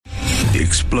the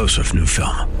explosive new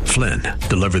film, Flynn,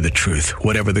 Deliver the Truth,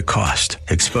 Whatever the Cost,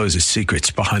 exposes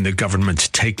secrets behind the government's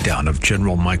takedown of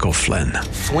General Michael Flynn.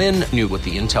 Flynn knew what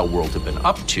the intel world had been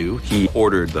up to. He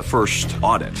ordered the first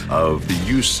audit of the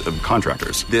use of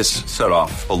contractors. This set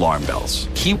off alarm bells.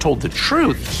 He told the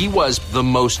truth. He was the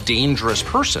most dangerous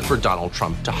person for Donald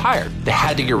Trump to hire. They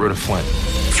had to get rid of Flynn.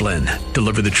 Flynn,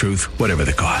 Deliver the Truth, Whatever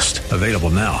the Cost. Available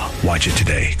now. Watch it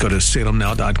today. Go to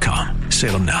salemnow.com.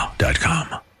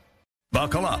 salemnow.com.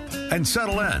 Buckle up and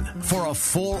settle in for a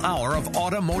full hour of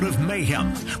automotive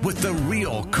mayhem with the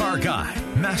real car guy,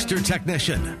 master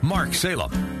technician, Mark Salem,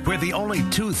 where the only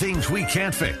two things we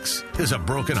can't fix is a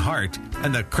broken heart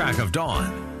and the crack of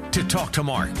dawn. To talk to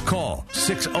Mark, call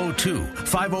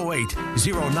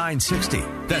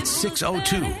 602-508-0960. That's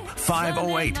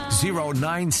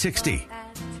 602-508-0960.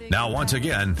 Now, once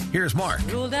again, here's Mark.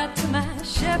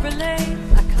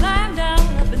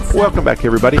 Welcome back,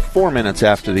 everybody. 4 minutes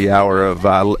after the hour of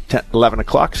 11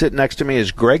 o'clock. Sitting next to me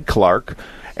is Greg Clark,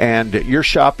 and your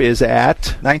shop is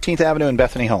at 19th Avenue in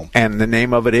Bethany Home. And the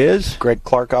name of it is? Greg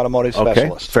Clark Automotive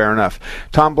Specialist. Okay, fair enough.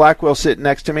 Tom Blackwell sitting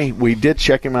next to me. We did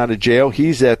check him out of jail.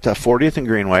 He's at 40th and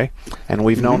Greenway, and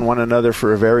we've known one another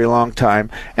for a very long time.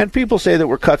 And people say that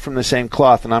we're cut from the same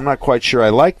cloth, and I'm not quite sure I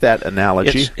like that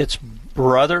analogy. It's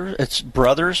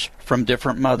brothers from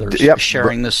different mothers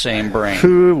sharing the same brain.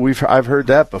 I've heard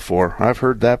that before.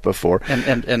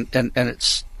 And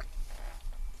it's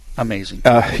amazing.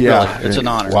 Yeah, really, it's an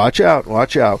honor. Watch out.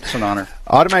 It's an honor.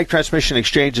 Automatic Transmission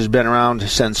Exchange has been around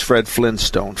since Fred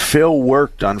Flintstone. Phil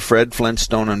worked on Fred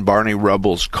Flintstone and Barney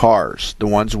Rubble's cars, the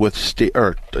ones with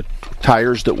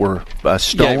tires that were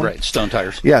stone. Yeah, right, stone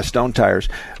tires. Yeah, stone tires.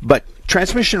 But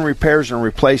transmission repairs and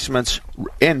replacements,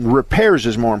 and repairs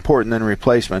is more important than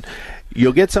replacement.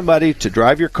 You'll get somebody to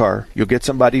drive your car. You'll get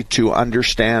somebody to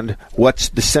understand what's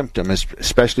the symptom,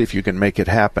 especially if you can make it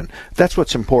happen. That's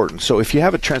what's important. So if you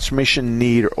have a transmission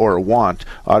need or a want,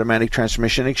 Automatic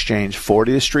Transmission Exchange,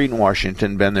 40th Street in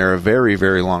Washington, been there a very,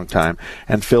 very long time,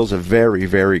 and Phil's a very,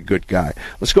 very good guy.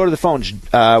 Let's go to the phones.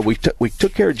 We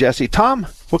took care of Jesse. Tom,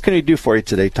 what can he do for you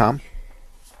today, Tom?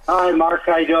 Hi, Mark.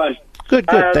 How you doing? Good,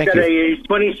 thank you. I've got a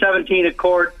 2017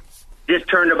 Accord, just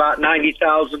turned about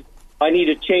 90,000. I need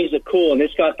to change the coolant.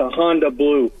 It's got the Honda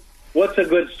Blue. What's a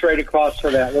good straight across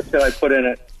for that? What should I put in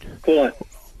it? Coolant.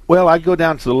 Well, I'd go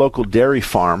down to the local dairy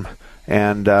farm,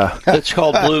 and it's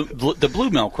called the blue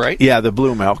milk, right? Yeah, the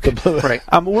blue milk. Right.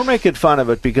 We're making fun of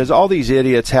it because all these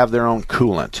idiots have their own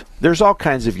coolant. There's all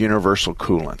kinds of universal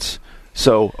coolants.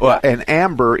 So, and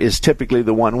amber is typically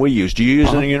the one we use. Do you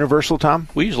use a universal, Tom?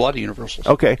 We use a lot of universals.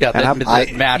 Okay. Yeah, that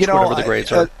match whatever the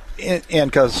grades are. And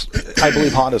because I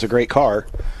believe Honda's a great car,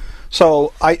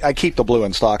 so I keep the blue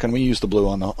in stock, and we use the blue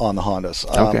on the Hondas.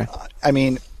 Okay. I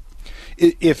mean,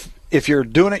 if you're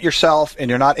doing it yourself and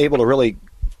you're not able to really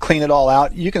clean it all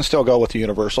out, you can still go with the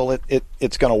universal.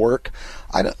 It's going to work.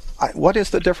 What is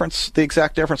the difference? The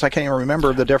exact difference? I can't even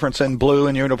remember the difference in blue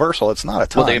and universal. It's not a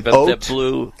ton. Well, the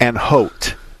blue and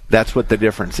Hote. That's what the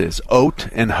difference is. Oat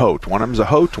and Hote. One of them's a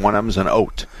Hote, one of them's an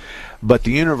Oat. But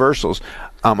the universals,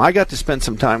 I got to spend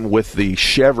some time with the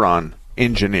Chevron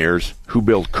engineers who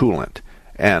build coolant.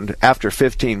 And after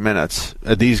 15 minutes,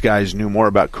 these guys knew more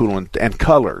about coolant and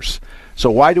colors. So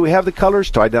why do we have the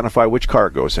colors? To identify which car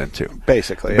it goes into.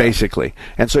 Basically.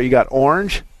 And so you got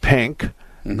orange, pink,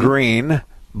 green,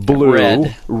 blue,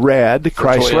 red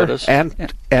Chrysler, and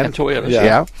Toyotas.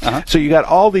 Yeah. So you got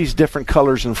all these different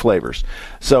colors and flavors.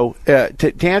 So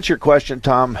to answer your question,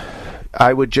 Tom,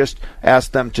 I would just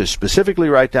ask them to specifically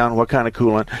write down what kind of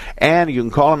coolant, and you can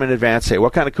call them in advance, say,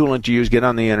 what kind of coolant do you use? Get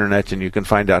on the internet, and you can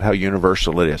find out how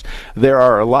universal it is. There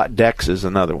are a lot. Dex is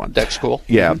another one. Dex cool.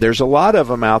 Yeah, there's a lot of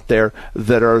them out there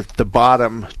that are the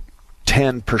bottom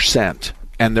 10%,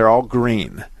 and they're all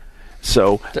green.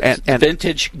 So and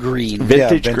vintage green.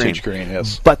 Vintage green,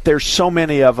 yes. But there's so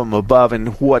many of them above,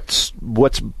 and what's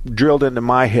drilled into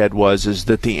my head is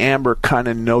that the amber kind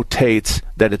of notates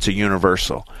that it's a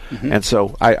universal. And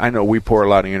so I know we pour a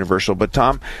lot of universal, but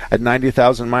Tom, at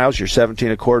 90,000 miles, your 17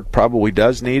 Accord probably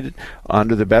does need it.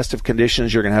 Under the best of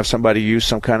conditions, you're going to have somebody use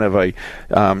some kind of a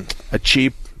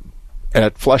cheap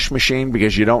flush machine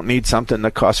because you don't need something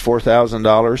that costs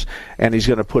 $4,000, and he's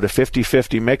going to put a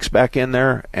 50-50 mix back in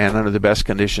there, and under the best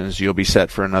conditions, you'll be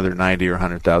set for another 90 or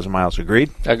 100,000 miles.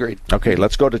 Agreed? Agreed. Okay,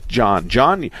 let's go to John.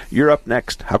 John, you're up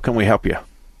next. How can we help you?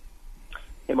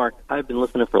 Hey, Mark, I've been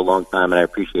listening for a long time, and I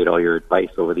appreciate all your advice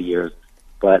over the years.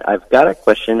 But I've got a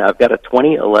question. I've got a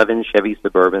 2011 Chevy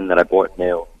Suburban that I bought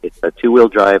new. It's a two-wheel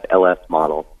drive LS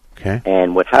model. Okay.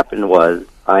 And what happened was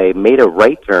I made a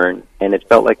right turn, and it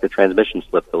felt like the transmission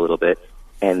slipped a little bit,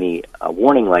 and the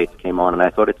warning lights came on, and I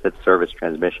thought it said service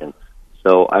transmission.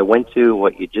 So I went to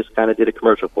what you just kind of did a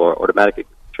commercial for, Automatic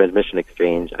Transmission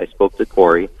Exchange. I spoke to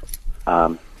Corey.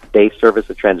 They serviced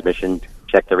the transmission,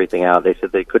 checked everything out. They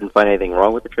said they couldn't find anything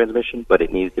wrong with the transmission, but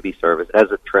it needed to be serviced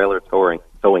as a trailer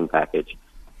towing package.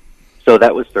 So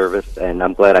that was serviced, and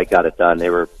I'm glad I got it done. They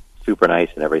were super nice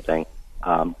and everything.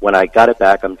 When I got it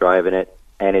back, I'm driving it,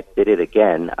 and it did it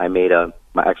again. I made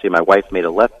my wife made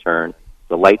a left turn.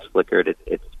 The lights flickered.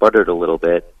 It sputtered a little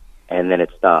bit, and then it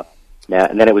stopped.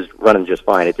 And then it was running just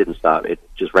fine. It didn't stop. It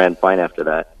just ran fine after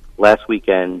that. Last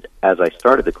weekend, as I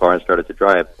started the car and started to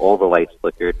drive, all the lights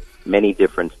flickered. Many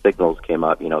different signals came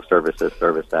up, service this,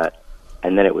 service that,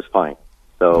 and then it was fine.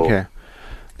 So, okay.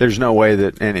 There's no way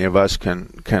that any of us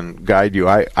can guide you.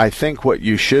 I think what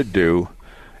you should do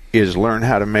is learn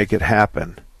how to make it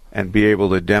happen and be able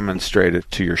to demonstrate it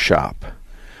to your shop.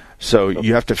 So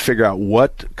you have to figure out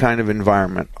what kind of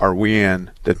environment are we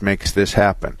in that makes this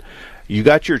happen. You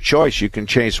got your choice. You can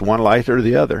chase one light or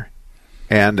the other.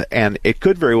 And it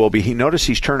could very well be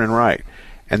he's turning right,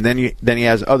 and then he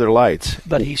has other lights.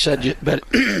 But he said,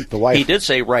 the wife, he did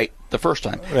say right the first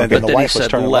time, and but then he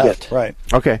said left. Right.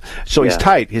 Okay, so he's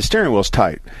tight. His steering wheel's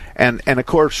tight, and of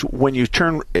course when you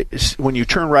turn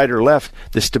right or left,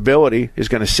 the stability is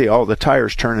going to see all the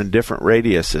tires turn in different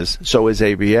radiuses. So is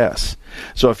ABS.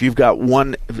 So if you've got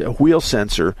one wheel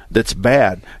sensor that's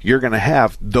bad, you're going to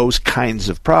have those kinds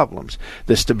of problems.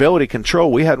 The stability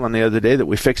control, we had one the other day that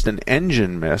we fixed an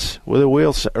engine miss with a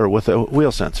wheel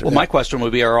sensor. Well, my question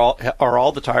would be: Are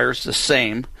all the tires the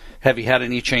same? Have you had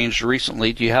any change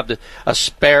recently? Do you have a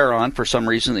spare on for some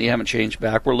reason that you haven't changed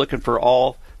back? We're looking for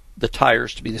all the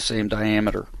tires to be the same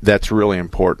diameter. That's really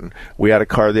important. We had a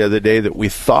car the other day that we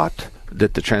thought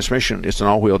that the transmission, it's an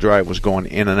all-wheel drive, was going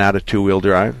in and out of two-wheel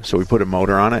drive, so we put a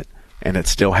motor on it, and it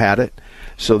still had it.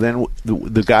 So then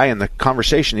the guy in the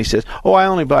conversation, he says, I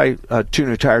only buy 2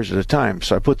 new tires at a time.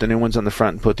 So I put the new ones on the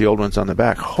front and put the old ones on the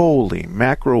back. Holy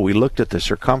mackerel, we looked at the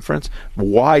circumference.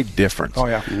 Wide difference. Oh,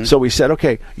 yeah. Mm-hmm. So we said,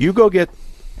 okay, you go get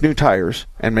new tires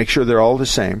and make sure they're all the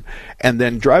same, and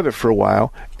then drive it for a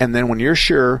while, and then when you're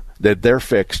sure that they're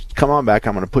fixed, come on back,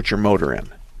 I'm going to put your motor in.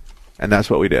 And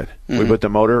that's what we did. Mm-hmm. We put the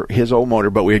motor, his old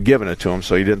motor, but we had given it to him,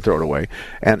 so he didn't throw it away.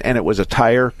 And it was a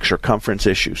tire circumference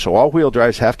issue. So all-wheel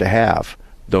drives have to have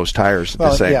those tires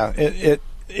the same. Yeah,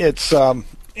 it's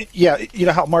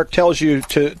how Mark tells you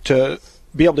to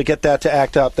be able to get that to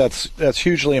act up. That's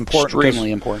hugely important.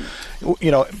 Extremely important.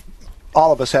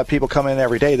 All of us have people come in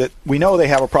every day that we know they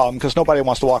have a problem because nobody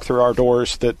wants to walk through our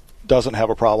doors that doesn't have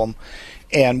a problem,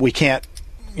 and we can't,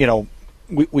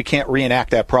 we can't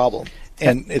reenact that problem.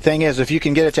 And the thing is, if you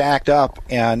can get it to act up,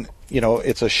 and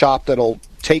it's a shop that'll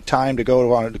take time to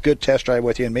go on a good test drive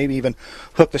with you and maybe even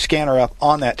hook the scanner up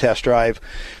on that test drive,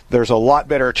 there's a lot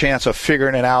better chance of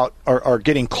figuring it out or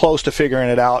getting close to figuring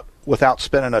it out without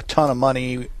spending a ton of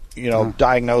money,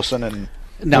 diagnosing and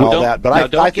all that.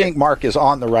 But I think Mark is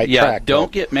on the right track.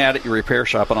 Don't get mad at your repair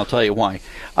shop, and I'll tell you why.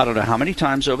 I don't know how many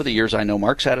times over the years, I know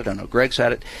Mark's had it, I know Greg's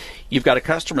had it. You've got a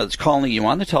customer that's calling you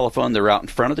on the telephone, they're out in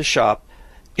front of the shop,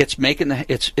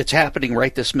 it's happening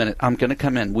right this minute. I'm going to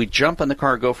come in. We jump in the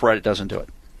car, go for it. It doesn't do it.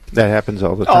 That happens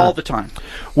all the time. All the time.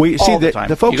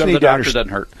 The folks you go to the doctor, it doesn't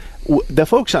hurt. The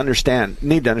folks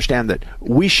need to understand that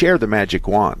we share the magic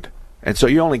wand, and so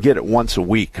you only get it once a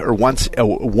week or once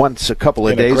a couple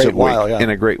of days a week in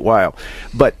a great while.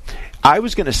 But I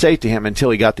was going to say to him until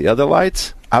he got the other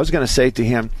lights, I was going to say to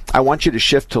him, I want you to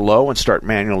shift to low and start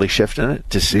manually shifting it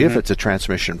to see if it's a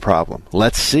transmission problem.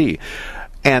 Let's see.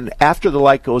 And after the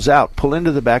light goes out, pull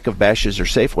into the back of Bash's or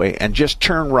Safeway and just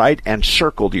turn right and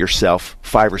circle to yourself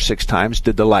 5 or 6 times.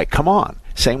 Did the light come on?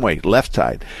 Same way, left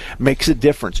side. Makes a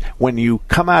difference. When you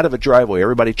come out of a driveway,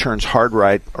 everybody turns hard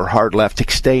right or hard left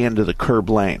to stay into the curb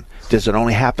lane. Does it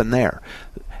only happen there?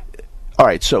 All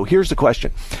right, so here's the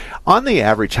question. On the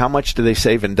average, how much do they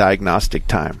save in diagnostic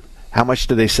time? How much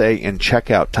do they say in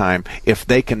checkout time if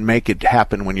they can make it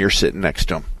happen when you're sitting next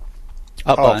to them?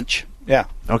 A bunch. Yeah.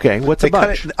 Okay, what's a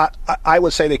bunch? I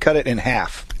would say they cut it in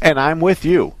half. And I'm with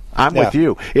you. With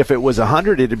you. If it was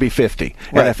 100, it'd be 50.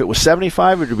 Right. And if it was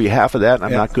 75, it would be half of that, and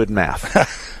I'm not good at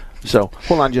math. So,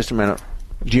 hold on just a minute.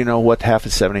 Do you know what half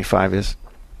of 75 is?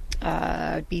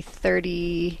 It'd be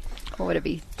 30... What would it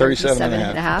be? 37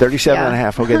 and a half. 37 and a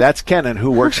half. Okay, that's Kenan, who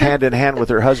works hand in hand with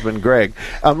her husband, Greg.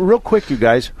 Real quick, you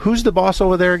guys, who's the boss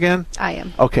over there again? I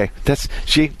am. Okay, that's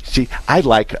she. She's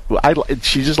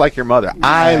just like your mother.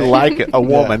 I like a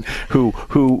woman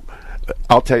who.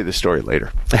 I'll tell you the story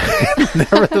later.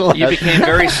 You became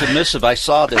very submissive. I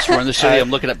saw this. We're in the studio.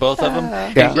 I'm looking at both of them.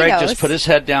 And Greg just put his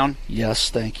head down. Yes,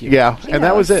 thank you. Yeah, and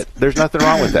that was it. There's nothing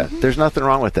wrong with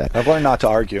that. I've learned not to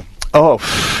argue. Oh,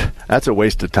 that's a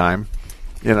waste of time.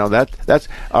 that's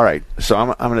all right. So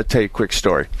I'm going to tell you a quick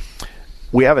story.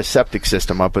 We have a septic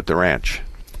system up at the ranch,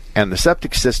 and the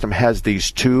septic system has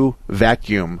these 2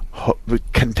 vacuum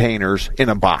containers in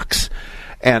a box,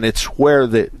 and it's where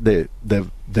the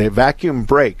vacuum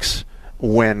breaks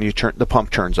when the pump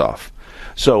turns off.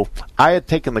 So I had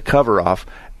taken the cover off,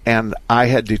 and I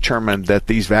had determined that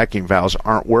these vacuum valves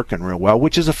aren't working real well,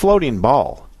 which is a floating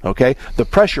ball. Okay, the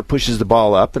pressure pushes the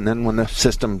ball up, and then when the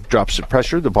system drops the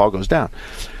pressure, the ball goes down.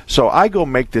 So I go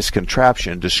make this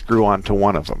contraption to screw onto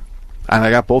one of them, and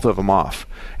I got both of them off.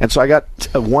 And so I got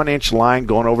a 1-inch line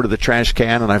going over to the trash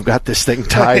can, and I've got this thing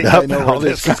tied up and all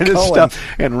this kind of stuff.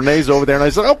 And Renee's over there, and I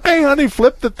said, "Okay, honey,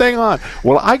 flip the thing on."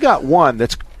 Well, I got one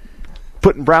that's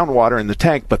putting brown water in the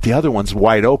tank, but the other one's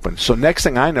wide open. So next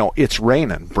thing I know, it's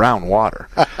raining brown water.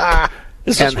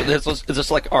 Is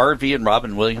this like RV and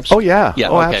Robin Williams? Oh, yeah. Yeah.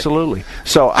 Oh, okay. Absolutely.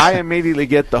 So I immediately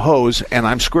get the hose, and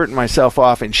I'm squirting myself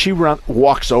off, and she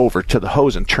walks over to the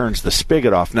hose and turns the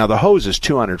spigot off. Now, the hose is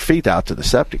 200 feet out to the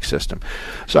septic system.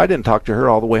 So I didn't talk to her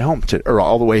all the way home, or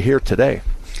all the way here today,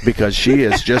 because she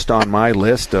is just on my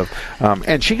list of,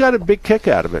 and she got a big kick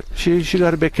out of it. She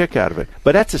got a big kick out of it.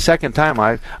 But that's the second time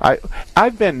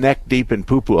I've been neck deep in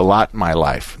poo-poo a lot in my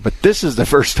life, but this is the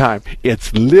first time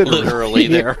it's literally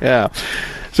there. Yeah.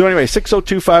 So anyway,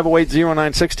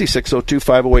 602-508-0960,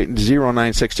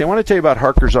 602-508-0960. I want to tell you about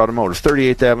Harker's Automotive,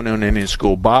 38th Avenue and Indian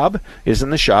School. Bob is in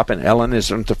the shop, and Ellen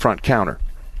is at the front counter.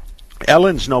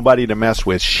 Ellen's nobody to mess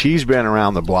with. She's been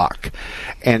around the block.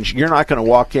 And you're not going to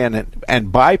walk in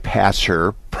and bypass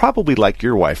her, probably like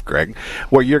your wife, Greg,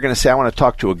 where you're going to say, "I want to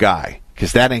talk to a guy,"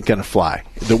 because that ain't going to fly.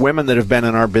 The women that have been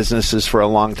in our businesses for a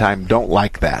long time don't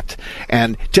like that.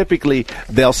 And typically,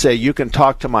 they'll say, "You can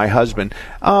talk to my husband,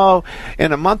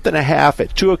 in a month and a half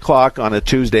at 2 o'clock on a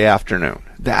Tuesday afternoon."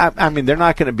 I mean, they're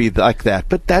not going to be like that,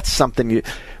 but that's something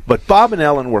But Bob and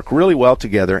Ellen work really well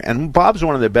together, and Bob's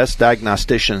one of the best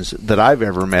diagnosticians that I've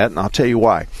ever met, and I'll tell you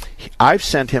why. I've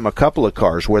sent him a couple of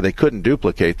cars where they couldn't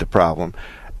duplicate the problem,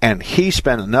 and he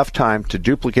spent enough time to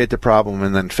duplicate the problem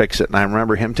and then fix it. And I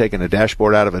remember him taking a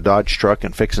dashboard out of a Dodge truck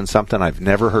and fixing something I've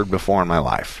never heard before in my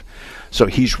life. So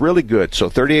he's really good. So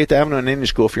 38th Avenue and Indian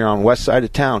School, if you're on the west side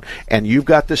of town, and you've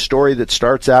got this story that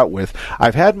starts out with,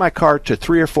 "I've had my car to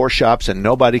 3 or 4 shops and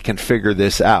nobody can figure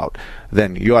this out,"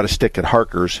 then you ought to stick at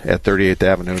Harker's at 38th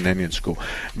Avenue and Indian School.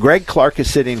 Greg Clark is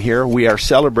sitting here. We are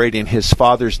celebrating his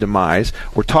father's demise.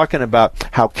 We're talking about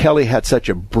how Kelly had such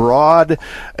a broad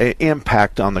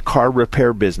impact on the car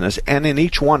repair business, and in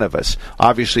each one of us.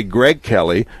 Obviously, Greg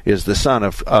Kelly is the son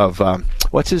of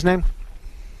what's his name?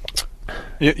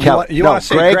 You want to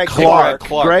say Greg Clark.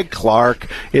 Greg Clark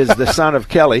is the son of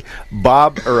Kelly.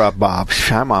 Bob. I'm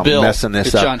Bill, messing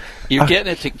this up. John, you're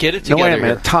getting it together. No, wait a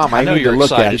minute, Tom. I need to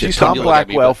look at you. Tom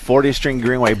Blackwell, 40th Street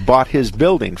Greenway, bought his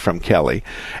building from Kelly,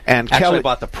 and Actually Kelly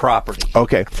bought the property.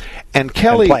 Okay, and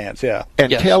Kelly and plans, yeah.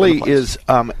 And yes, Kelly is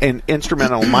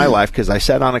instrumental in my life because I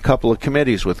sat on a couple of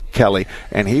committees with Kelly,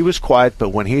 and he was quiet, but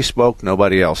when he spoke,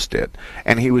 nobody else did.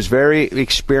 And he was very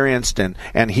experienced, and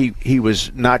he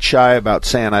was not shy about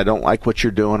saying, "I don't like what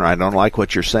you're doing," or "I don't like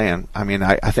what you're saying." I mean,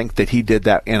 I think that he did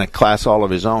that in a class all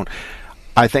of his own.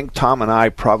 I think Tom and I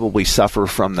probably suffer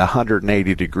from the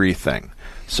 180-degree thing.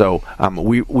 So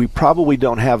we probably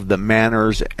don't have the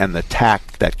manners and the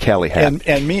tact that Kelly had,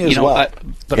 and me as well.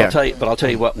 I'll tell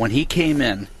you what. When he came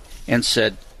in and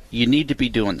said, "You need to be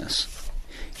doing this,"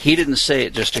 he didn't say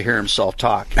it just to hear himself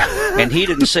talk, and he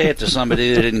didn't say it to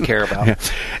somebody that didn't care about. Yeah.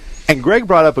 And Greg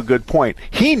brought up a good point.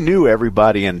 He knew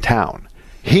everybody in town.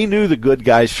 He knew the good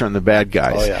guys from the bad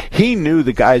guys. Oh, yeah. He knew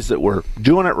the guys that were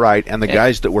doing it right and the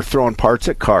guys that were throwing parts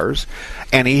at cars,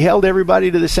 and he held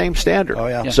everybody to the same standard. Oh,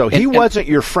 yeah. So he wasn't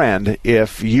your friend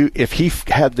if he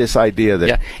had this idea that.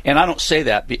 Yeah, and I don't say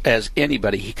that as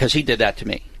anybody because he did that to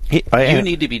me. You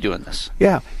need to be doing this.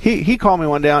 Yeah, he called me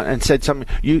one day and said something.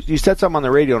 You said something on the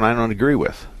radio and I don't agree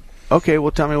with. Okay, well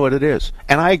tell me what it is.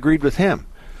 And I agreed with him.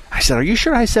 I said, "Are you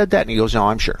sure I said that?" And he goes, "No,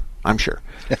 I'm sure. I'm sure."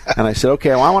 And I said, "Okay,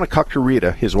 well, I want to talk to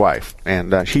Rita, his wife."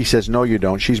 And she says, "No, you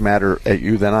don't. She's madder at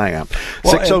you than I am."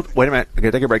 Well, wait a minute. I'm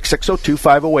going to take a break.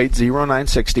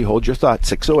 602-508-0960. Hold your thought.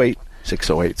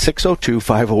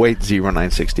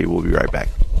 602-508-0960. We'll be right back.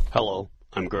 Hello,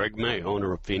 I'm Greg May,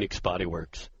 owner of Phoenix Body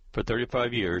Works. For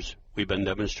 35 years, we've been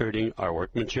demonstrating our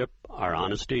workmanship, our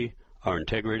honesty, our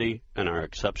integrity, and our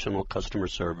exceptional customer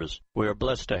service. We are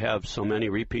blessed to have so many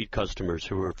repeat customers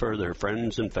who refer their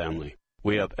friends and family.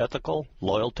 We have ethical,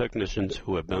 loyal technicians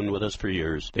who have been with us for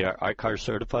years. They are ICAR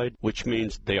certified, which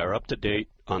means they are up to date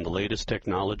on the latest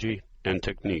technology and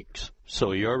techniques,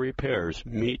 so your repairs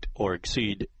meet or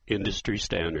exceed industry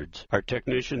standards. Our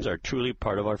technicians are truly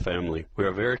part of our family. We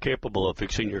are very capable of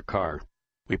fixing your car.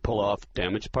 We pull off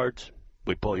damaged parts.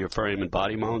 We pull your frame and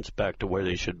body mounts back to where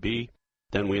they should be.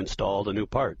 Then we install the new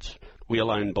parts. We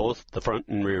align both the front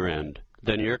and rear end.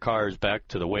 Then your car is back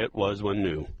to the way it was when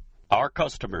new. Our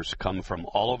customers come from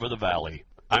all over the valley.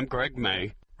 I'm Greg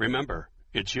May. Remember,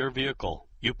 it's your vehicle.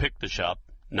 You pick the shop,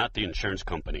 not the insurance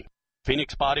company.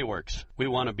 Phoenix Body Works. We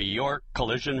want to be your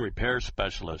collision repair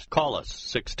specialist. Call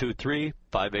us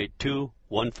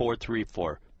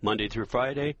 623-582-1434. Monday through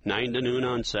Friday, 9 to noon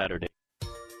on Saturday.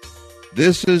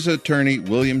 This is attorney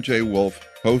William J. Wolf,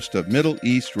 host of Middle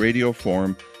East Radio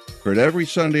Forum, heard every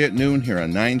Sunday at noon here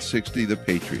on 960 The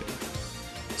Patriot.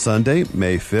 Sunday,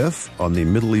 May 5th, on the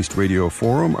Middle East Radio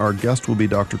Forum, our guest will be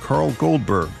Dr. Carl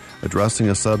Goldberg, addressing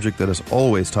a subject that is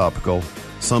always topical.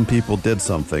 Some people did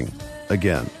something.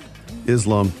 Again,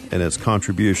 Islam and its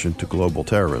contribution to global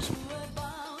terrorism.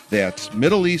 That's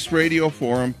Middle East Radio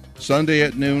Forum, Sunday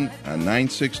at noon on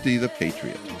 960 The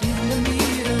Patriot.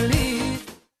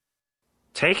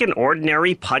 Take an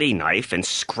ordinary putty knife and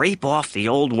scrape off the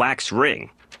old wax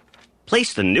ring.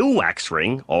 Place the new wax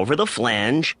ring over the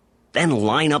flange, then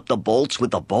line up the bolts with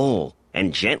the bowl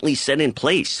and gently set in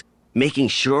place, making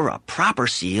sure a proper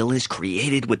seal is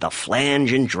created with the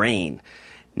flange and drain.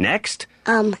 Next.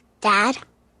 Dad?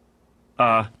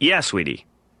 Yeah, sweetie.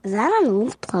 Is that an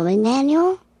old plumbing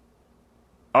manual?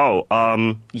 Oh,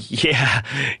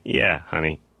 yeah,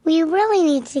 honey. We really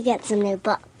need to get some new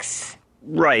books.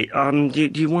 Right,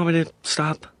 do you want me to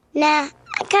stop? Nah,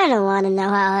 I kinda wanna know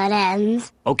how it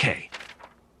ends. Okay.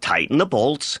 Tighten the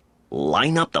bolts,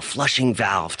 line up the flushing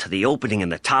valve to the opening in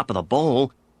the top of the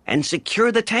bowl, and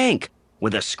secure the tank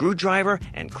with a screwdriver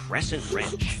and crescent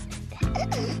wrench.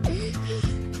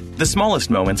 The smallest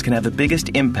moments can have the biggest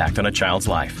impact on a child's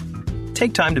life.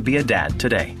 Take time to be a dad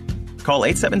today. Call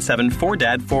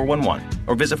 877-4DAD-411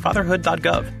 or visit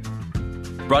fatherhood.gov.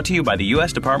 Brought to you by the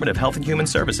U.S. Department of Health and Human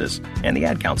Services and the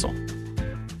Ad Council.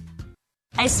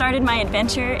 I started my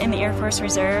adventure in the Air Force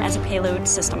Reserve as a payload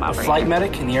system operator. Flight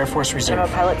medic in the Air Force Reserve. I'm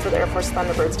a pilot for the Air Force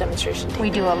Thunderbirds demonstration team. We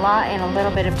do a lot in a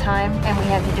little bit of time, and we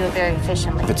have to do it very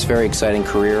efficiently. It's a very exciting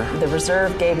career. The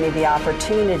Reserve gave me the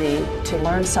opportunity to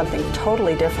learn something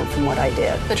totally different from what I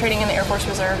did. The training in the Air Force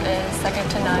Reserve is second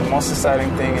to none. The most exciting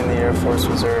thing in the Air Force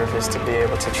Reserve is to be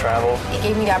able to travel. It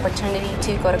gave me the opportunity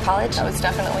to go to college. That was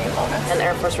definitely a bonus. And the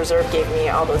Air Force Reserve gave me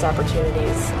all those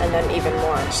opportunities, and then even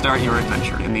more. Start your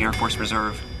adventure in the Air Force Reserve.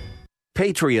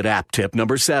 Patriot app tip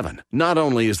number 7. Not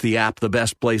only is the app the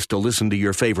best place to listen to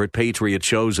your favorite Patriot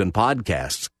shows and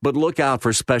podcasts, but look out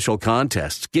for special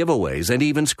contests, giveaways, and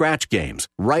even scratch games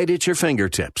right at your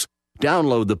fingertips.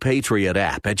 Download the Patriot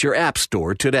app at your app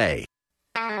store today.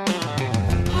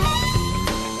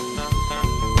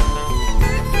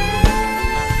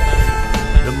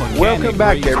 Welcome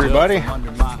back, everybody.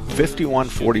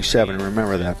 5147.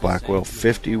 Remember that, Blackwell.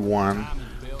 51.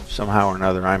 Somehow or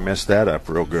another, I messed that up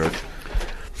real good.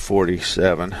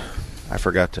 47. I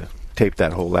forgot to tape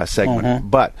that whole last segment. Mm-hmm.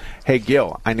 But, hey,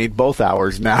 Gil, I need both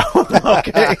hours now.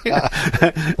 Okay.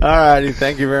 All righty.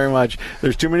 Thank you very much.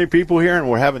 There's too many people here, and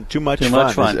we're having too much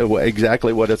fun. Is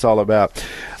exactly what it's all about.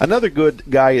 Another good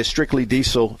guy is Strictly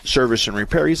Diesel Service and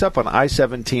Repair. He's up on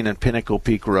I-17 and Pinnacle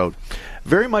Peak Road.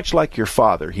 Very much like your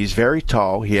father. He's very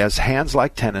tall. He has hands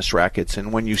like tennis rackets,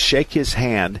 and when you shake his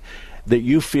hand, that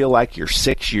you feel like you're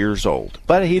 6 years old.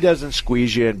 But he doesn't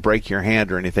squeeze you and break your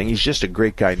hand or anything. He's just a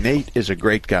great guy. Nate is a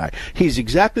great guy. He's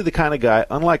exactly the kind of guy,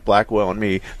 unlike Blackwell and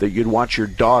me, that you'd want your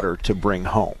daughter to bring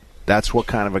home. That's what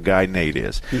kind of a guy Nate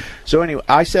is. So anyway,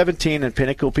 I-17 and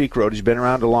Pinnacle Peak Road, he's been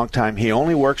around a long time. He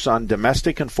only works on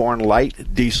domestic and foreign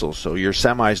light diesels, so your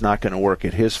semi's not going to work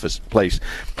at his place.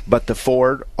 But the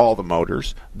Ford, all the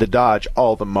motors. The Dodge,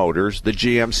 all the motors. The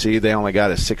GMC, they only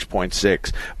got a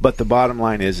 6.6. But the bottom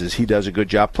line is he does a good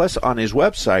job. Plus, on his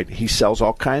website, he sells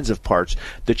all kinds of parts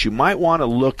that you might want to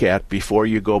look at before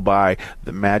you go buy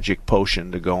the magic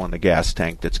potion to go in the gas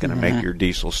tank that's going to make your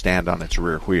diesel stand on its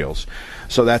rear wheels.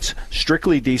 So that's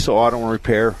Strictly Diesel Auto and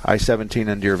Repair, I-17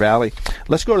 in Deer Valley.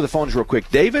 Let's go to the phones real quick.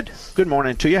 David, good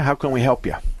morning to you. How can we help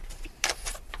you?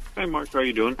 Hi, Mark. How are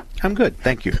you doing? I'm good.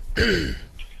 Thank you.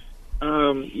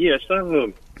 Yes, I have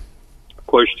a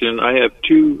question. I have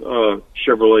two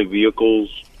Chevrolet vehicles,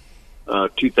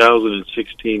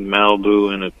 2016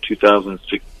 Malibu and a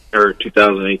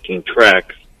 2018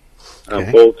 Trax.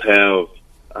 Okay. Both have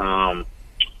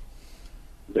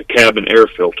the cabin air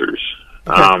filters.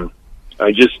 Okay.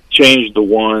 I just changed the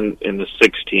one in the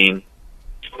 16.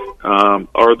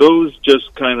 Are those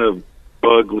just kind of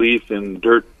bug, leaf, and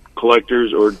dirt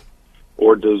collectors, or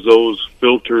does those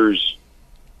filters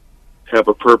have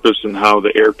a purpose in how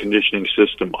the air conditioning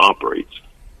system operates?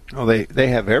 Well, they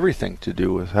have everything to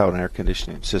do with how an air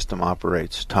conditioning system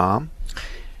operates. Tom?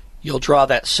 You'll draw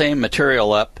that same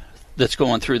material up that's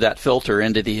going through that filter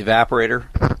into the evaporator,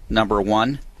 number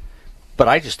one. But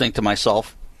I just think to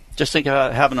myself, just think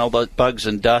about having all the bugs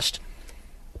and dust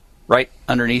right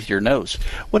underneath your nose.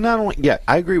 Well, not only,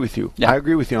 I agree with you. Yeah. I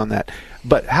agree with you on that.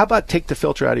 But how about take the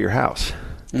filter out of your house?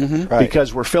 Mm-hmm. Right.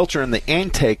 Because we're filtering the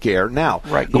intake air now.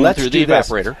 Right, going let's through do the this.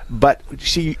 evaporator. But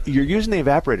see, you're using the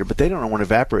evaporator, but they don't know what an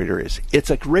evaporator is. It's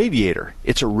a radiator.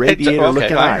 It's a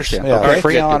radiator-looking I ice. understand. Yeah, okay.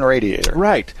 Freon radiator.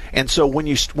 Right. And so when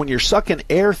you're sucking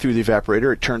air through the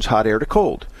evaporator, it turns hot air to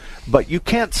cold. But you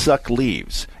can't suck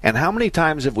leaves. And how many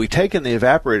times have we taken the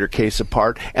evaporator case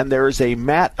apart and there is a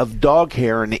mat of dog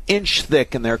hair an inch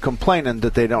thick and they're complaining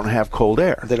that they don't have cold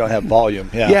air? They don't have volume.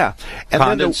 Yeah. Yeah. And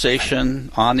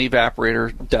condensation on the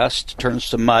evaporator, dust turns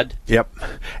to mud. Yep.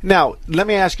 Now, let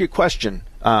me ask you a question,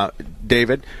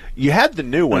 David. You had the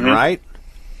new one, right?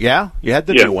 Yeah? You had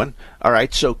the new one. All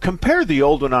right. So compare the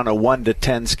old one on a 1 to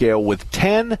 10 scale with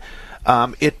 10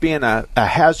 it being a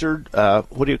hazard,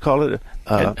 what do you call it?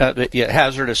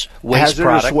 Hazardous waste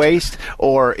product. Waste,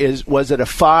 or was it a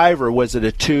 5 or was it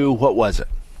a 2? What was it?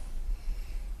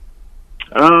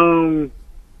 Probably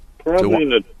in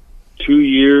the 2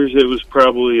 years, it was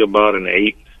probably about an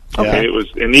 8. Okay. It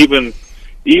was, and even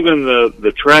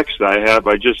the tracks that I have,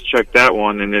 I just checked that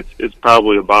one, and it's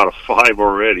probably about a 5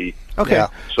 already. Okay. Yeah.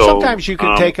 So sometimes you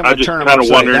can take them and turn them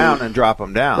upside down and drop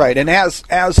them down. Right. And as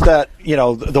that,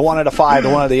 the 1 at a 5, the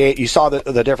 1 at the 8, you saw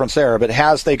the difference there. But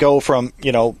as they go from,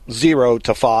 0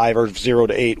 to 5 or 0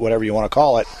 to 8, whatever you want to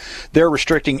call it, they're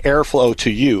restricting airflow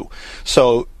to you.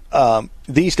 So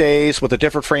these days, with the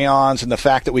different Freons and the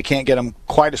fact that we can't get them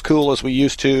quite as cool as we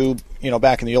used to,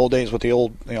 back in the old days with the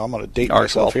old, I'm going to date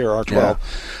myself here, R12.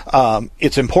 Yeah.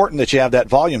 It's important that you have that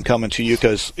volume coming to you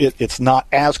because it's not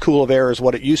as cool of air as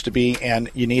what it used to be, and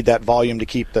you need that volume to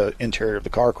keep the interior of the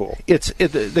car cool.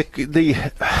 The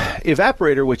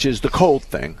evaporator, which is the cold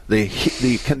thing,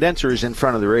 the condenser is in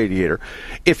front of the radiator.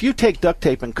 If you take duct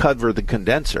tape and cover the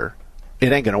condenser,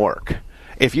 it ain't going to work.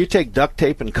 If you take duct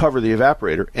tape and cover the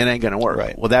evaporator, it ain't going to work.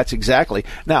 Right. Well, that's exactly.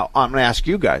 Now, I'm going to ask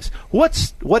you guys,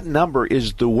 what number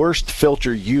is the worst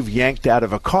filter you've yanked out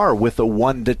of a car with a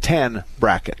 1 to 10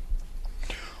 bracket?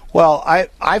 Well,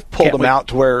 I've pulled them out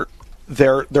to where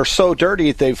they're so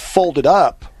dirty they've folded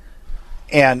up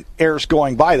and air's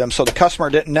going by them, so the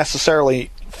customer didn't necessarily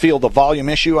feel the volume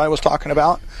issue I was talking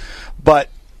about. But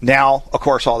now, of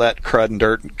course, all that crud and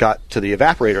dirt got to the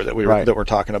evaporator that we're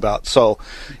talking about. So,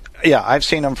 yeah, I've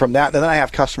seen them from that. And then I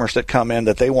have customers that come in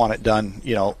that they want it done,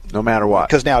 no matter what.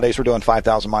 Because nowadays we're doing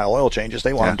 5,000-mile oil changes.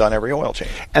 They want them done every oil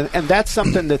change. And that's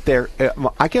something that they're.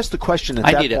 I guess the question at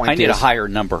that point is, I need a higher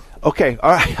number. Okay,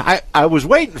 all right. I was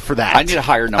waiting for that. I need a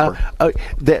higher number.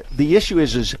 The issue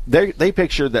is they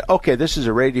picture that, okay, this is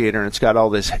a radiator and it's got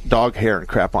all this dog hair and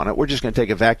crap on it. We're just going to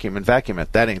take a vacuum and vacuum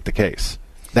it. That ain't the case.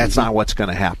 That's not what's going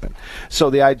to happen.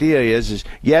 So the idea is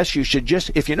yes, you should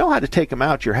just, if you know how to take them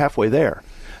out, you're halfway there.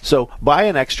 So buy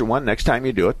an extra one next time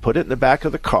you do it. Put it in the back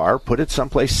of the car. Put it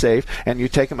someplace safe, and you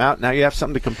take them out. Now you have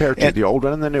something to compare to, the old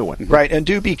one and the new one. Right, and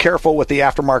do be careful with the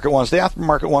aftermarket ones. The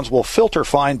aftermarket ones will filter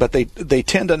fine, but they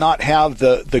tend to not have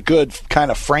the good kind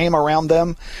of frame around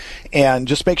them. And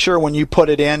just make sure when you put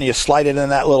it in, you slide it in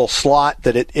that little slot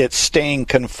that it's staying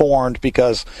conformed,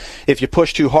 because if you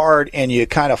push too hard and you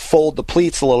kind of fold the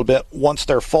pleats a little bit, once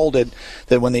they're folded,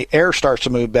 then when the air starts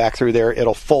to move back through there,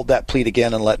 it'll fold that pleat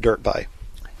again and let dirt by.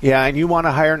 Yeah, and you want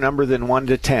a higher number than 1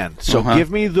 to 10. So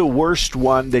give me the worst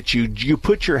one that you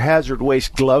put your hazard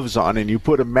waste gloves on and you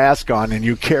put a mask on and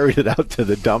you carried it out to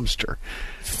the dumpster.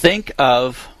 Think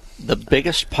of the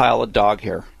biggest pile of dog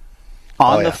hair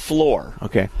on the floor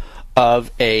of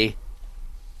a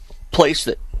place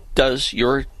that does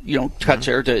your, cuts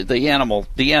hair to the animal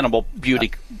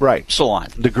beauty salon.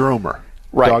 The groomer.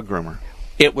 Right. Dog groomer.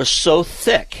 It was so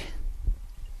thick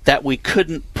that we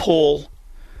couldn't pull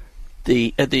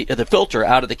the filter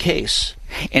out of the case,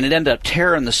 and it ended up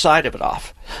tearing the side of it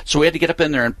off. So we had to get up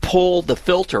in there and pull the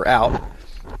filter out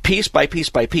piece by piece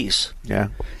by piece. Yeah.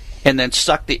 And then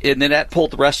and then that pulled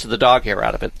the rest of the dog hair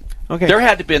out of it. Okay. There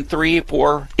had to have been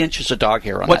 3-4 inches of dog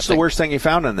hair on What's that the worst thing you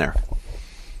found in there?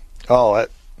 Oh,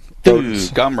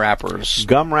 gum wrappers.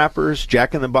 Gum wrappers,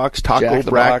 Jack in the Box, taco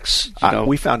racks.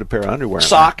 We found a pair of underwear.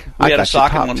 Sock. We had a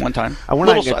sock in one time. We're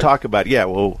not going to talk about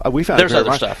we found There's a pair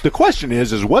other of stuff. The question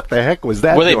is what the heck was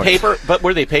that? Were they paper? But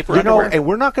were they paper underwear? And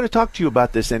we're not going to talk to you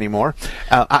about this anymore.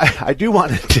 I do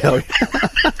want to tell you.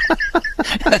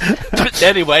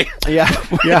 Anyway.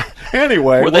 Yeah.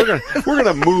 Anyway, we're going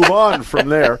to move on from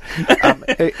there.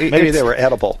 Maybe they were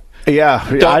edible. Yeah,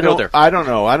 Don't go there. I don't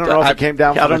know. I don't know if it came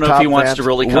down. I from don't the know if top he wants vents. to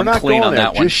really We're come not clean going on there.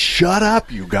 that one. Just shut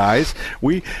up, you guys.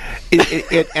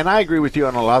 And I agree with you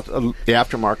on a lot of the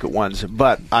aftermarket ones,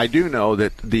 but I do know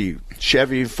that the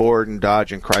Chevy, Ford, and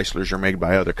Dodge and Chryslers are made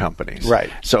by other companies.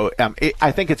 Right. So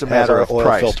I think it's a matter of oil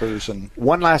price. filters and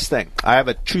one last thing. I have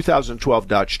a 2012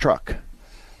 Dodge truck,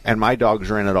 and my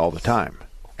dogs are in it all the time.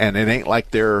 And it ain't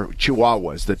like they're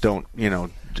Chihuahuas that don't,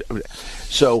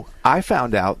 So I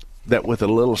found out that with a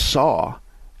little saw,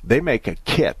 they make a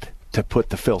kit to put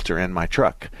the filter in my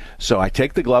truck. So I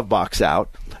take the glove box out,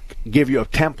 give you a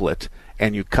template,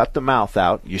 and you cut the mouth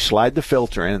out, you slide the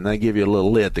filter in, and they give you a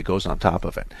little lid that goes on top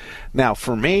of it. Now,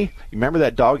 for me, you remember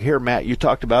that dog hair, Matt, you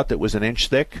talked about that was an inch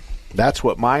thick? That's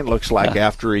what mine looks like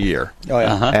after a year. Oh,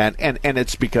 yeah. Uh-huh. And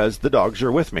it's because the dogs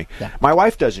are with me. Yeah. My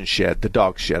wife doesn't shed. The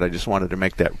dogs shed. I just wanted to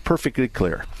make that perfectly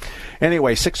clear.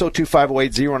 Anyway,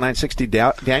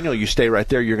 602-508-0960. Daniel, you stay right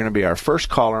there. You're going to be our first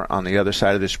caller on the other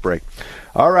side of this break.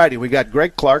 All righty. We got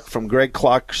Greg Clark from Greg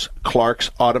Clark's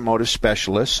Automotive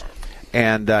Specialist.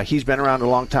 And he's been around a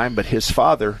long time, but his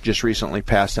father just recently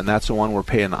passed, and that's the one we're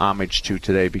paying homage to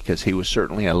today because he was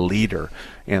certainly a leader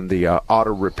in the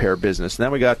auto repair business. And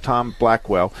then we got Tom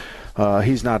Blackwell.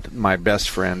 He's not my best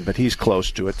friend, but he's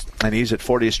close to it. And he's at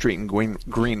 40th Street and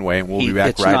Greenway, and we'll be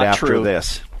back right after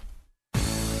this.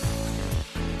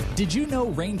 Did you know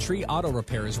Raintree Auto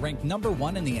Repair is ranked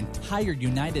 #1 in the entire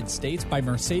United States by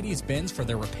Mercedes-Benz for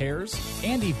their repairs?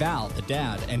 Andy Val, the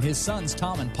dad, and his sons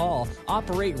Tom and Paul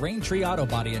operate Raintree Auto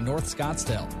Body in North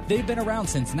Scottsdale. They've been around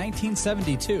since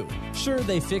 1972. Sure,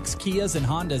 they fix Kias and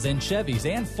Hondas and Chevys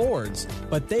and Fords,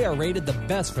 but they are rated the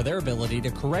best for their ability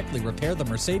to correctly repair the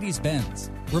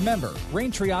Mercedes-Benz. Remember,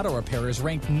 Raintree Auto Repair is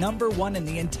ranked #1 in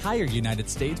the entire United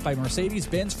States by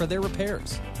Mercedes-Benz for their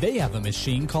repairs. They have a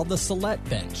machine called the Celette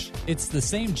Bench. It's the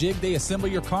same jig they assemble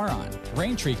your car on.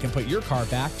 Raintree can put your car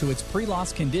back to its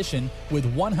pre-loss condition with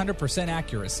 100%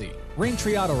 accuracy.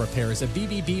 Raintree Auto Repair is a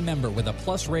BBB member with a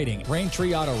plus rating.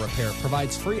 Raintree Auto Repair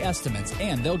provides free estimates,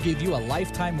 and they'll give you a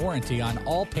lifetime warranty on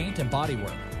all paint and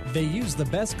bodywork. They use the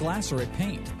best Glaceret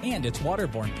paint, and it's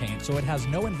waterborne paint, so it has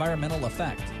no environmental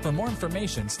effect. For more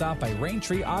information, stop by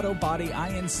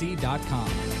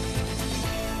RaintreeAutoBodyInc.com.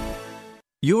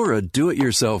 You're a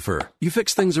do-it-yourselfer. You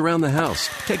fix things around the house,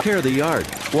 take care of the yard,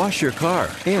 wash your car,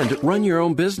 and run your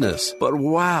own business. But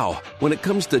wow, when it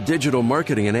comes to digital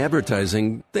marketing and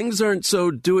advertising, things aren't so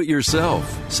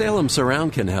do-it-yourself. Salem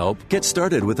Surround can help. Get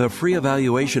started with a free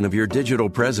evaluation of your digital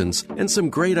presence and some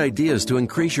great ideas to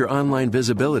increase your online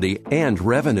visibility and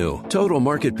revenue. Total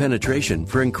market penetration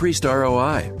for increased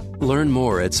ROI. Learn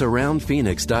more at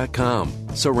SurroundPhoenix.com.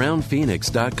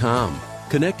 SurroundPhoenix.com.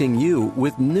 Connecting you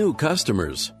with new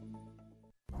customers.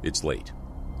 It's late.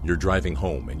 You're driving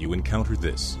home and you encounter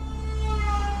this.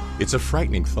 It's a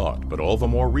frightening thought, but all the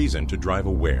more reason to drive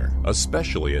aware,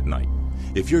 especially at night.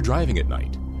 If you're driving at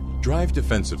night, drive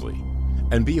defensively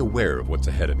and be aware of what's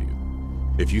ahead of you.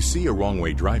 If you see a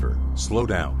wrong-way driver, slow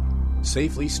down,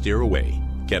 safely steer away,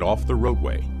 get off the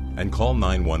roadway, and call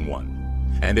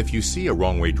 911. And if you see a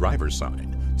wrong-way driver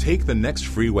sign, take the next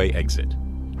freeway exit.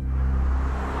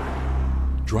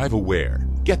 Drive aware.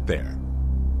 Get there.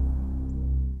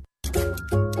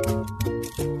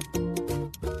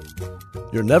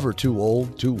 You're never too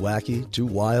old, too wacky, too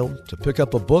wild to pick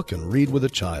up a book and read with a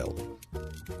child.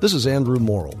 This is Andrew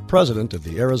Morrill, president of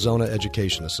the Arizona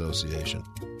Education Association.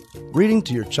 Reading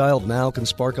to your child now can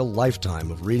spark a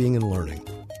lifetime of reading and learning.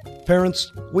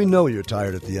 Parents, we know you're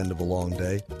tired at the end of a long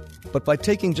day, but by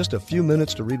taking just a few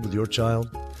minutes to read with your child,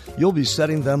 you'll be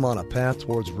setting them on a path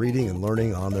towards reading and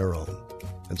learning on their own.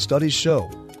 And studies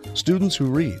show students who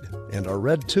read, and are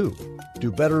read to,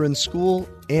 do better in school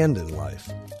and in life.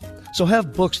 So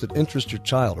have books that interest your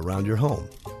child around your home.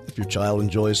 If your child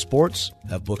enjoys sports,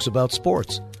 have books about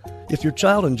sports. If your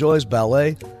child enjoys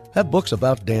ballet, have books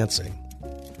about dancing.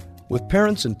 With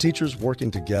parents and teachers working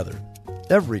together,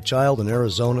 every child in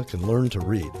Arizona can learn to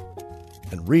read.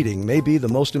 And reading may be the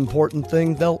most important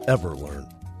thing they'll ever learn.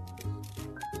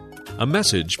 A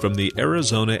message from the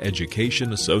Arizona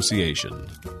Education Association.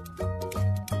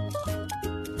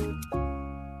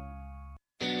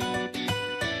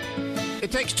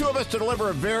 It takes two of us to deliver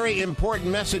a very important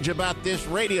message about this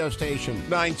radio station,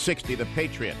 960 The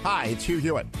Patriot. Hi, it's Hugh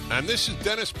Hewitt. And this is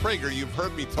Dennis Prager. You've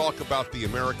heard me talk about the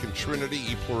American Trinity,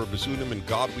 E Pluribus Unum, and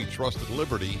God We Trust and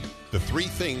Liberty, the three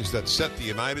things that set the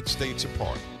United States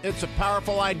apart. It's a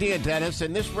powerful idea, Dennis,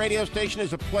 and this radio station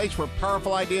is a place where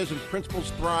powerful ideas and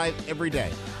principles thrive every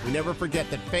day. We never forget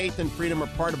that faith and freedom are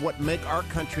part of what make our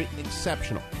country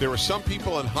exceptional. There are some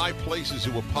people in high places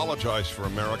who apologize for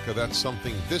America. That's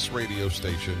something this radio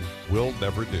station will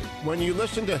never do. When you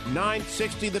listen to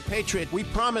 960 The Patriot, we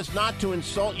promise not to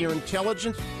insult your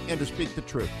intelligence and to speak the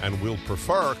truth. And we'll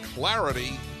prefer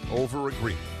clarity over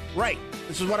agreement. Right.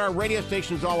 This is what our radio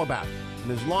station is all about.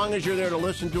 And as long as you're there to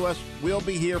listen to us, we'll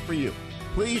be here for you.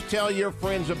 Please tell your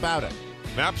friends about it.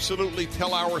 And absolutely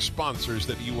tell our sponsors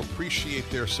that you appreciate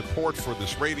their support for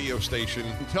this radio station,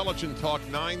 Intelligent Talk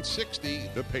 960,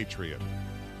 The Patriot.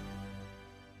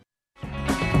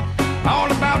 All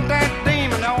about that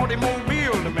demon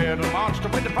automobile, the metal monster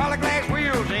with the polyglass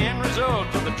wheels, the end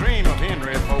result of the dream of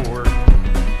Henry Ford.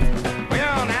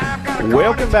 Well, now I've got a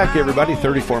Welcome back, everybody.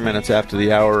 34 minutes after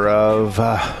the hour of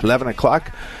 11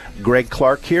 o'clock. Greg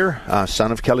Clark here,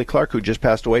 son of Kelly Clark, who just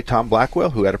passed away. Tom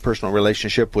Blackwell, who had a personal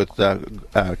relationship with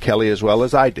Kelly as well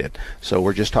as I did. So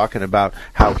we're just talking about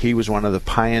how he was one of the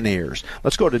pioneers.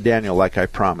 Let's go to Daniel like I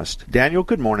promised. Daniel,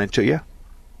 good morning to you.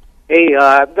 Hey,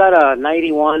 I've got a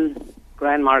 91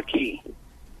 Grand Marquis.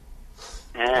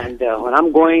 And when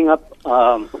I'm going up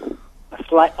a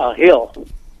hill,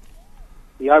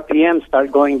 the RPM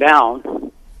start going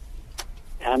down,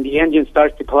 and the engine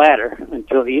starts to clatter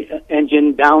until the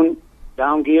engine down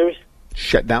gears.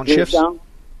 Shifts? Down shifts.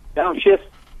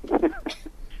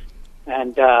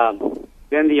 And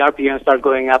then the RPM start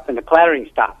going up and the clattering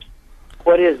stops.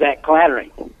 What is that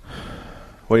clattering?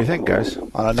 What do you think, guys?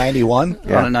 On a 91?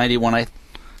 Yeah. On a 91,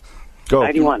 Go.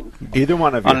 91. Either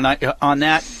one of you. On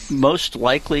that, most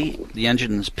likely the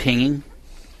engine is pinging,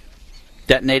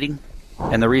 detonating.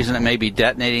 And the reason it may be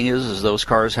detonating is those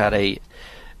cars had the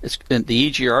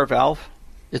EGR valve.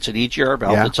 It's an EGR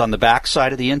valve. Yeah. It's on the back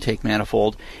side of the intake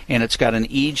manifold, and it's got an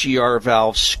EGR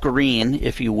valve screen,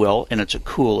 if you will, and it's a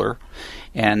cooler.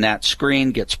 And that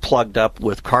screen gets plugged up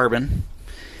with carbon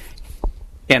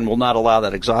and will not allow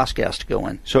that exhaust gas to go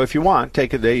in. So if you want,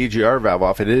 take the EGR valve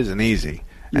off. It isn't easy.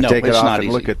 And no, take it it's off not and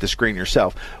easy. Look at the screen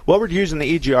yourself. Well, we're using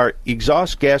the EGR,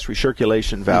 exhaust gas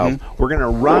recirculation valve. Mm-hmm. We're going to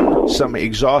run some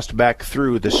exhaust back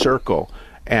through the circle,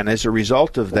 and as a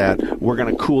result of that, we're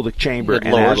going to cool the chamber It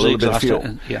and add a lowers the little bit of exhaust,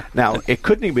 fuel. yeah. Now, it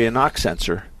couldn't even be a knock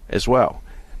sensor as well,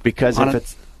 because On if a-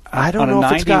 it's... I don't on a know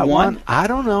if it's got 91? one. I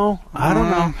don't know.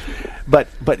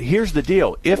 But here's the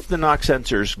deal. If the knock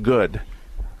sensor's good,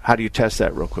 how do you test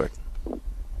that real quick?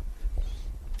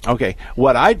 Okay,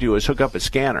 what I do is hook up a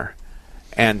scanner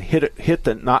and hit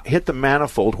the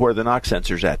manifold where the knock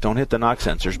sensor's at. Don't hit the knock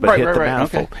sensors, but hit the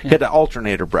manifold. Okay. Yeah. Hit the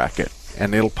alternator bracket,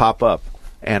 and it'll pop up,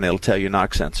 and it'll tell you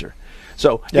knock sensor.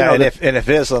 So if it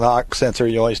is a knock sensor,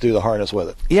 you always do the harness with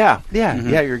it. Yeah,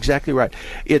 you're exactly right.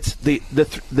 It's the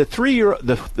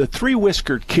three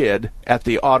whiskered kid at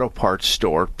the auto parts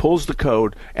store pulls the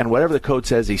code, and whatever the code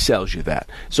says, he sells you that.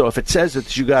 So if it says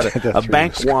that you got a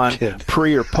Bank One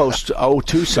pre or post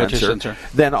O2 sensor,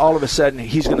 then all of a sudden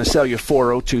he's going to sell you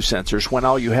 4 O2 sensors when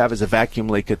all you have is a vacuum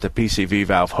leak at the PCV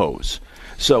valve hose.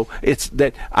 So it's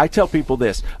that I tell people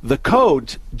this: the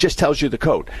code just tells you the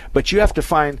code, but you have to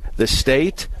find the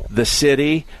state, the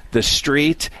city, the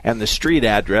street, and the street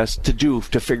address to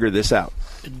figure this out.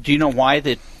 Do you know why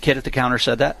the kid at the counter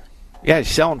said that? Yeah, he's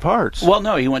selling parts. Well,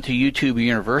 no, he went to YouTube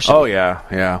University. Oh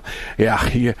yeah.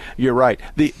 You're right.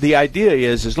 The idea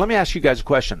is let me ask you guys a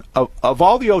question: of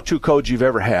all the O2 codes you've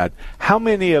ever had, how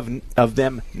many of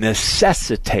them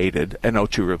necessitated an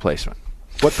O2 replacement?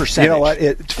 What percentage? You know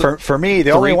what? For me,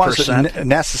 the only ones that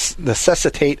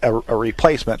necessitate a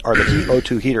replacement are the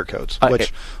O2 heater codes,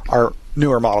 which are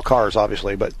newer model cars,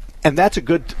 obviously. And that's a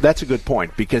good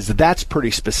point, because that's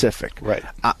pretty specific. Right.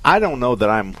 I don't know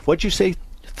that I'm. What'd you say?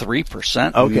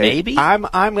 3%, okay. Maybe. I'm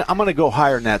going to go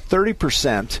higher than that.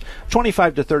 30%,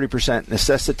 25 to 30%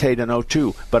 necessitate an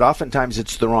O2, but oftentimes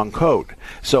it's the wrong code.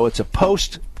 So it's a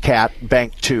post-CAT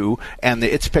Bank 2, and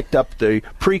it's picked up the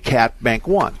pre-CAT Bank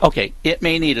 1. Okay, it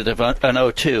may need an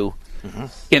O2. Mm-hmm.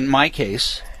 In my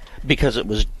case, because it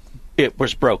was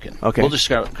broken. Okay. We'll just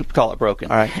call it broken.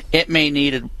 All right. It may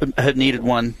have needed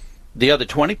one the other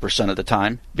 20% of the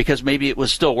time, because maybe it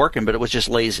was still working, but it was just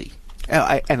lazy.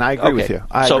 And I agree with you.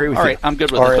 I agree with all you. right, I'm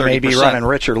good with or the 30%. Or it may be running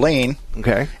rich or lean.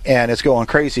 Okay. And it's going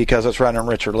crazy because it's running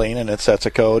rich or lean, and it sets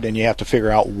a code, and you have to figure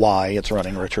out why it's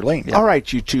running rich or lean. Yeah. All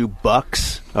right, you two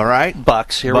bucks. All right?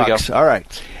 Bucks. Here we go. All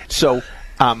right. So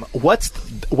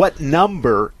what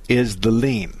number is the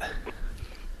lean?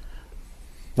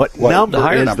 What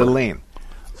number is the lean?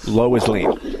 Low is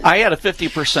lean. I had a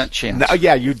 50% chance. No,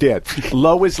 yeah, you did.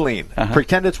 Low is lean.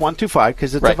 Pretend it's 125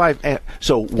 because it's a 5.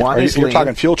 So one is lean. You're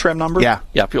talking fuel trim number? Yeah.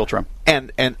 Yeah, fuel trim.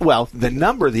 And well,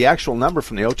 the actual number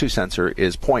from the O2 sensor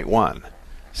is 0.1.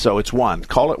 So it's 1.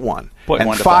 Call it 1. And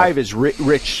 1 to 5 is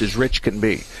rich as rich can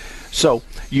be. So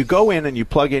you go in and you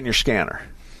plug in your scanner,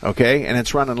 okay, and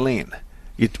it's running lean.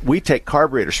 we take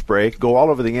carburetor spray, go all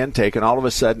over the intake, and all of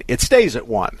a sudden it stays at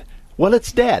 1. Well,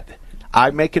 it's dead.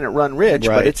 I'm making it run rich,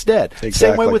 but it's dead. Exactly.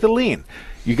 Same way with a lean.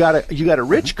 You got a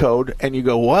rich code, and you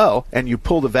go, well, and you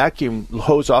pull the vacuum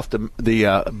hose off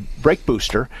the brake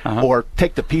booster, or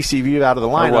take the PCV out of the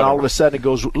line, and all of a sudden it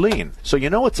goes lean. So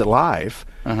you know it's alive.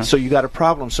 So you got a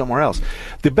problem somewhere else.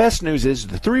 The best news is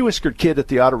the three-whiskered kid at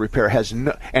the auto repair has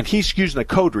no, and he's using a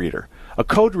code reader. A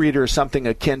code reader is something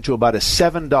akin to about a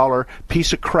 $7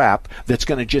 piece of crap that's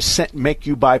going to just make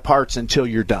you buy parts until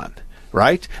you're done.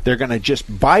 Right? They're going to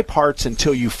just buy parts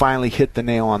until you finally hit the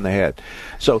nail on the head.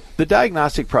 So the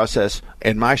diagnostic process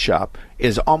in my shop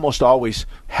is almost always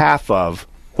half of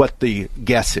what the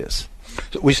guess is.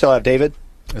 So we still have David?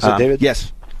 Is it David?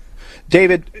 Yes.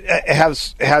 David, have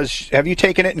you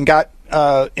taken it and got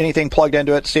anything plugged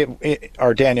into it?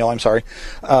 Or Daniel, I'm sorry,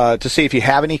 to see if you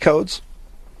have any codes?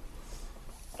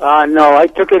 No, I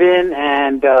took it in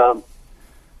and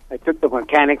I took the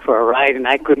mechanic for a ride, and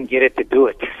I couldn't get it to do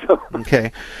it.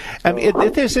 Okay. I mean,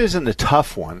 this isn't a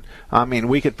tough one. I mean,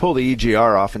 we could pull the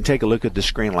EGR off and take a look at the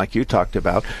screen like you talked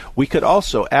about. We could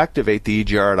also activate the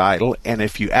EGR at idle, and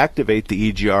if you activate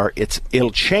the EGR,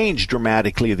 it'll change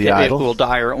dramatically the idle. It will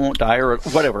die or it won't die or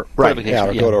whatever. Right.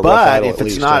 Whatever But if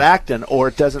it's not acting or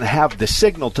it doesn't have the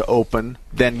signal to open,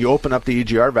 then you open up the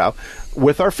EGR valve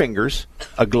with our fingers,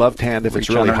 a gloved hand if it's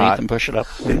really hot. And push it up.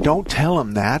 Don't tell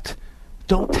them that.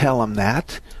 Don't tell them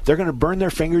that. They're going to burn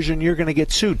their fingers, and you're going to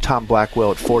get sued, Tom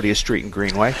Blackwell at 40th Street and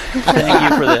Greenway.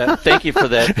 Thank you for that. Thank you for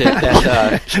that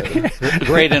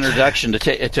great introduction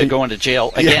to going to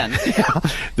jail again. Yeah.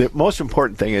 The most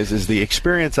important thing is the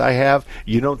experience I have.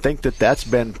 You don't think that's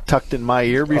been tucked in my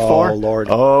ear before? Oh, Lord.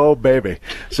 Oh, baby.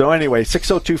 So anyway,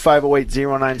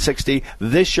 602-508-0960.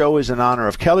 This show is in honor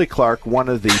of Kelly Clark, one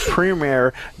of the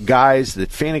premier guys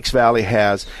that Phoenix Valley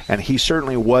has, and he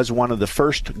certainly was one of the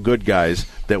first good guys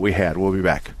that we had. We'll be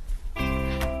back.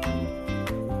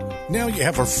 Now you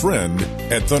have a friend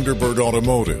at Thunderbird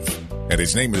Automotive, and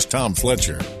his name is Tom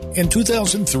Fletcher. In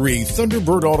 2003,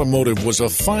 Thunderbird Automotive was a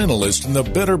finalist in the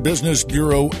Better Business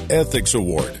Bureau Ethics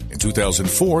Award. In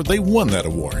 2004, they won that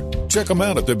award. Check them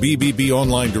out at the BBB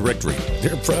online directory.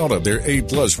 They're proud of their A+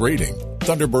 rating.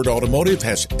 Thunderbird Automotive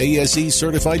has ASE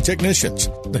certified technicians.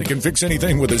 They can fix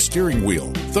anything with a steering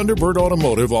wheel. Thunderbird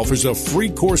Automotive offers a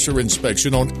free Corsair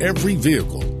inspection on every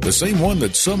vehicle, the same one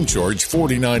that some charge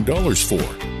 $49 for.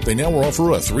 They now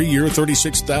offer a 3-year,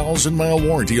 36,000-mile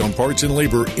warranty on parts and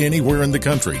labor anywhere in the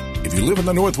country. If you live in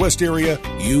the Northwest area,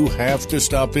 you have to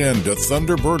stop in to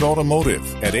Thunderbird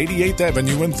Automotive at 88th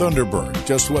Avenue in Thunderbird,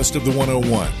 just west of the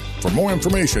 101. For more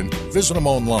information, visit them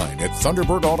online at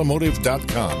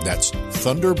ThunderbirdAutomotive.com. That's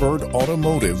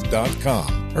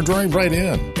ThunderbirdAutomotive.com. Or drive right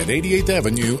in at 88th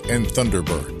Avenue in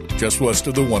Thunderbird, just west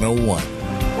of the 101.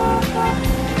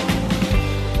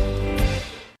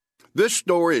 This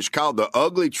story is called The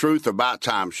Ugly Truth About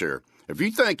Timeshare. If you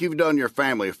think you've done your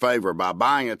family a favor by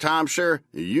buying a timeshare,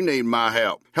 you need my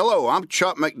help. Hello, I'm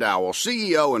Chuck McDowell,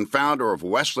 CEO and founder of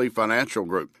Wesley Financial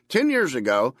Group. 10 years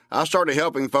ago, I started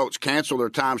helping folks cancel their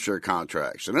timeshare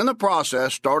contracts, and in the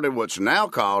process started what's now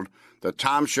called the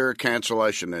timeshare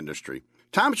cancellation industry.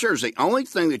 Timeshare is the only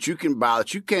thing that you can buy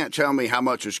that you can't tell me how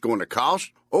much it's going to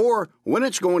cost or when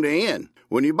it's going to end.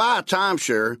 When you buy a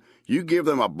timeshare, you give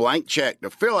them a blank check to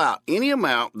fill out any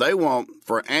amount they want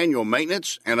for annual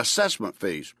maintenance and assessment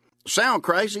fees. Sound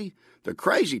crazy? The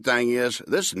crazy thing is,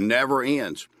 this never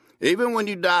ends. Even when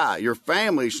you die, your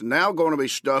family's now going to be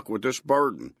stuck with this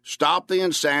burden. Stop the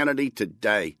insanity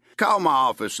today. Call my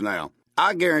office now.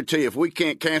 I guarantee if we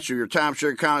can't cancel your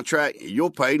timeshare contract, you'll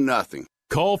pay nothing.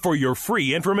 Call for your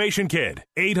free information kit.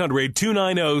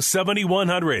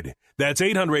 800-290-7100. That's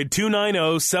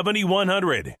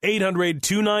 800-290-7100.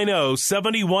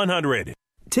 800-290-7100.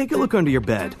 Take a look under your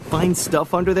bed. Find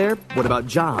stuff under there? What about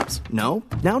jobs? No?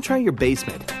 Now try your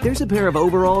basement. There's a pair of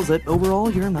overalls that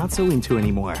overall you're not so into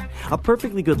anymore. A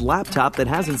perfectly good laptop that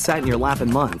hasn't sat in your lap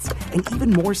in months. And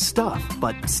even more stuff,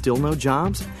 but still no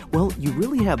jobs? Well, you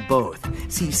really have both.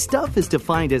 See, stuff is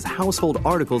defined as household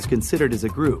articles considered as a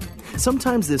group.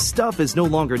 Sometimes this stuff is no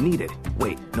longer needed.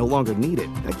 Wait, no longer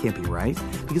needed? That can't be right.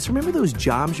 Because remember those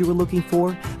jobs you were looking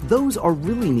for? Those are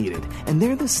really needed. And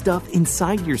they're the stuff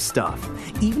inside your stuff.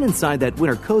 Even inside that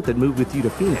winter coat that moved with you to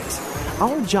Phoenix.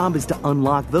 Our job is to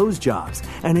unlock those jobs,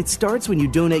 and it starts when you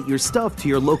donate your stuff to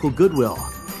your local Goodwill.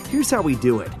 Here's how we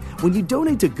do it. When you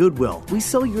donate to Goodwill, we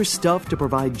sell your stuff to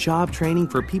provide job training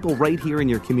for people right here in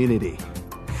your community.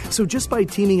 So just by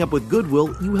teaming up with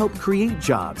Goodwill, you help create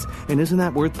jobs. And isn't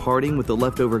that worth parting with the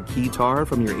leftover keytar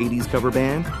from your 80s cover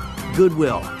band?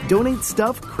 Goodwill. Donate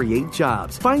stuff, create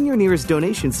jobs. Find your nearest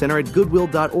donation center at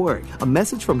goodwill.org. A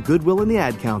message from Goodwill and the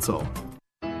Ad Council.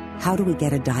 How do we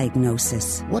get a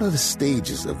diagnosis? What are the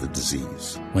stages of the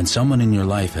disease? When someone in your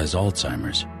life has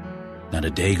Alzheimer's, not a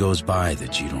day goes by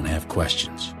that you don't have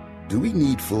questions. Do we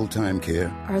need full-time care?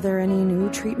 Are there any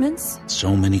new treatments?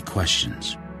 So many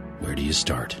questions. Where do you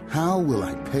start? How will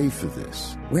I pay for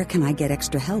this? Where can I get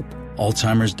extra help?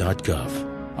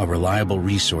 Alzheimers.gov, a reliable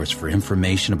resource for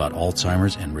information about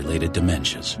Alzheimer's and related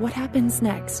dementias. What happens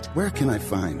next? Where can I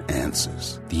find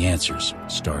answers? The answers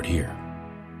start here.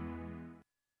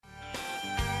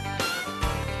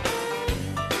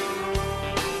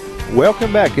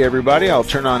 Welcome back, everybody. I'll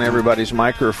turn on everybody's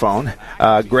microphone.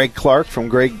 Greg Clark from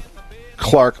Greg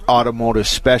Clark Automotive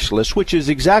Specialist, which is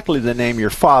exactly the name your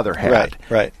father had.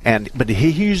 Right. But did he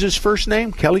use his first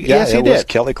name, Kelly? Yeah, yes, he it did. was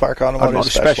Kelly Clark Automotive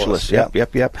Specialist.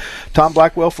 Yep. Tom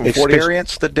Blackwell from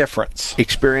Experience the difference.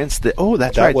 Experience the. Oh,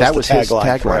 that's that right. Was that was his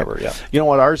tagline. Forever, yeah. You know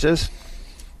what ours is?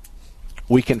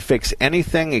 We can fix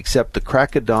anything except the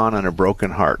crack of dawn and a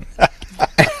broken heart.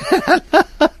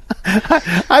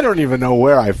 I don't even know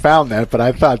where I found that, but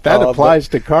I thought that applies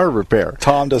to car repair.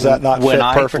 Tom, does that not fit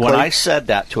perfectly? When I said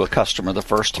that to a customer the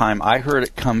first time, I heard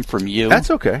it come from you.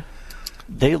 That's okay.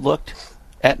 They looked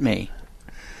at me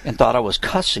and thought I was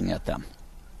cussing at them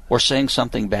or saying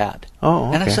something bad. Oh,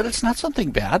 okay. And I said, it's not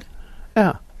something bad.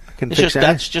 Yeah.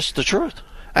 That's just the truth.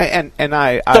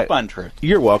 The untruth.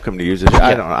 You're welcome to use it.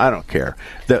 Yeah. I don't care.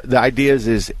 The idea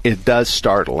is it does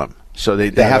startle them. So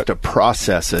they have to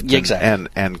process it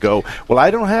and go, well, I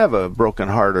don't have a broken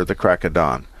heart or the crack of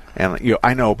dawn. And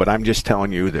I know, but I'm just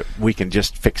telling you that we can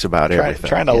just fix about everything.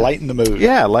 Trying to lighten the mood.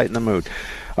 Yeah, lighten the mood.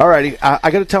 All righty,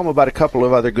 I got to tell them about a couple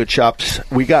of other good shops.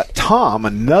 We got Tom,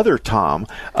 another Tom,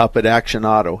 up at Action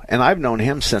Auto, and I've known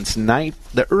him since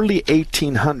the early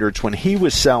 1800s when he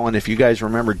was selling, if you guys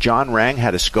remember, John Rang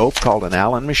had a scope called an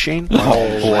Allen machine.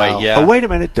 Oh, boy, wow. Yeah. Oh, wait a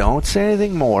minute, don't say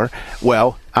anything more.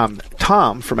 Well,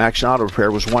 Tom from Action Auto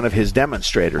Repair was one of his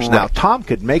demonstrators. Right. Now, Tom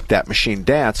could make that machine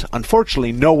dance.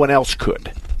 Unfortunately, no one else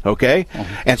could. Okay,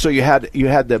 and so you had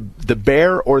the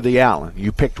Bear or the Allen.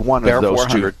 You picked one Bear of those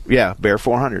 400. two. Yeah, Bear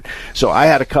 400. So I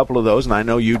had a couple of those, and I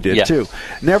know you did too.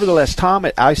 Nevertheless, Tom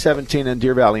at I-17 in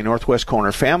Deer Valley, Northwest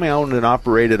Corner, family-owned and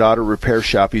operated auto repair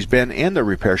shop. He's been in the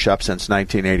repair shop since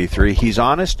 1983. He's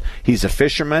honest. He's a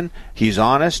fisherman. He's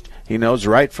honest. He knows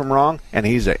right from wrong, and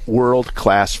he's a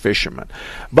world-class fisherman.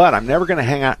 But I'm never going to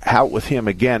hang out with him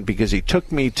again because he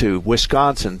took me to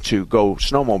Wisconsin to go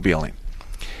snowmobiling.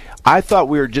 I thought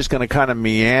we were just going to kind of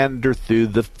meander through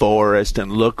the forest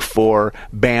and look for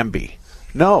Bambi.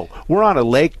 No, we're on a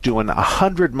lake doing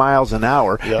 100 miles an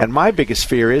hour, and my biggest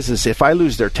fear is if I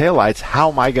lose their taillights,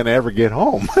 how am I going to ever get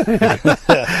home?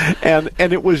 and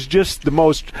it was just the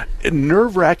most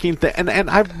nerve-wracking thing. And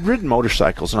I've ridden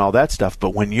motorcycles and all that stuff,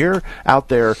 but when you're out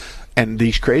there and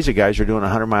these crazy guys are doing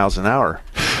 100 miles an hour,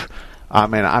 I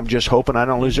mean, I'm just hoping I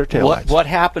don't lose their taillights. What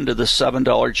happened to the $7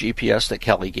 GPS that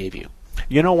Kelly gave you?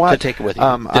 You know what? To take it with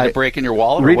you. Did it break in your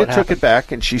wallet? Rita or what took happened? it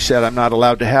back, and she said I'm not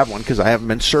allowed to have one because I haven't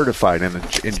been certified in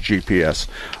GPS.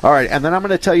 All right, and then I'm going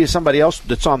to tell you somebody else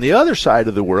that's on the other side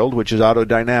of the world, which is Auto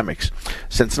Dynamics.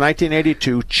 Since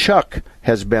 1982, Chuck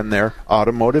has been there,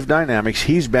 Automotive Dynamics.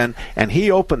 He's been, and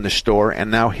he opened the store, and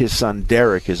now his son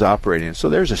Derek is operating it. So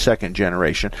there's a second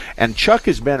generation. And Chuck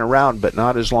has been around, but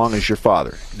not as long as your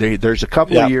father. There's a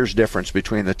couple of years difference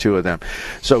between the two of them.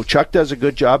 So Chuck does a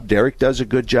good job, Derek does a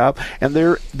good job, and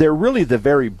they're really the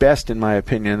very best, in my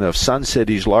opinion, of Sun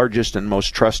City's largest and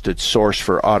most trusted source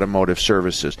for automotive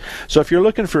services. So if you're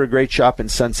looking for a great shop in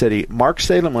Sun City, Mark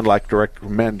Salem would like to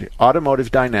recommend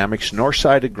Automotive Dynamics, north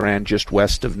side of Grand, just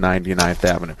west of 99th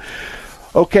Avenue.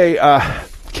 Okay,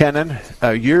 Kenan,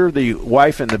 you're the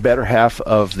wife and the better half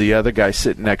of the other guy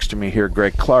sitting next to me here,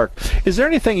 Greg Clark. Is there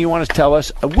anything you want to tell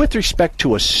us with respect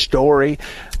to a story?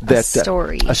 A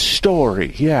story. A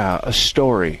story, yeah, a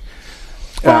story.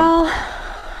 Well,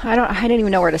 I didn't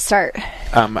even know where to start.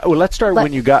 Well, let's start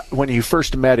when you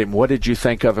first met him. What did you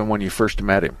think of him when you first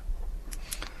met him?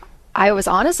 I was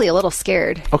honestly a little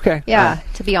scared. Okay. Yeah,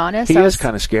 to be honest. He is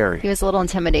kind of scary. He was a little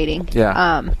intimidating.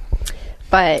 Yeah.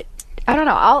 But I don't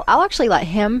know. I'll actually let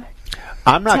him.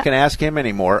 I'm not going to ask him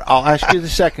anymore. I'll ask you the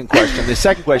second question. The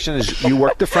second question is, you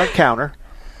work the front counter,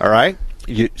 all right?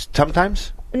 You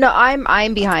sometimes? No,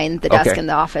 I'm behind the desk in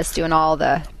the office doing all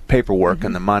the paperwork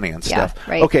and the money and stuff.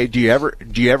 right. Okay, do you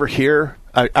ever hear?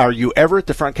 Are you ever at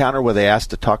the front counter where they ask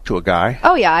to talk to a guy?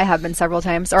 Oh yeah, I have been several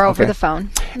times, or over Okay. the phone.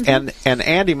 And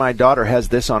Andy, my daughter, has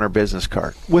this on her business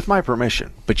card with my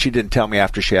permission, but she didn't tell me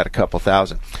after she had a couple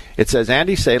thousand. It says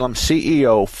Andy Salem,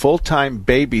 CEO, full-time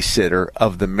babysitter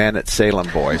of the men at Salem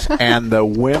Boys, and the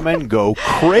women go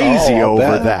crazy I'll over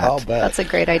bet. that. I'll bet. That's a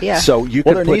great idea. So you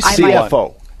Well, could there put needs to be one.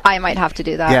 CFO. I might have to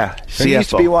do that. Yeah, There needs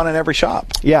to CFO. be one in every shop.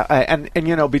 Yeah, and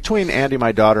you know, between Andy,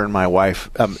 my daughter, and my wife,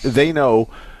 they know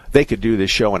they could do this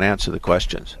show and answer the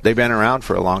questions. They've been around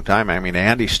for a long time. I mean,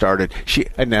 Andy started.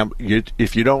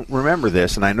 If you don't remember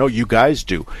this, and I know you guys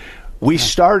do, we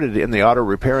started in the auto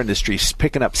repair industry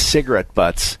picking up cigarette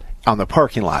butts on the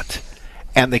parking lot.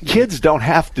 And the kids don't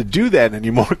have to do that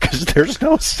anymore because there's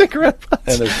no cigarette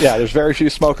butts. And there's very few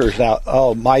smokers now.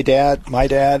 Oh, my dad,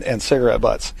 and cigarette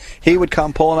butts. He would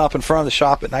come pulling up in front of the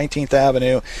shop at 19th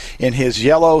Avenue in his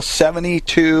yellow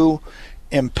 72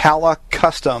 Impala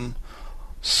Custom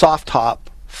soft top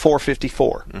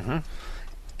 454.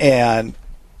 And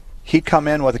he'd come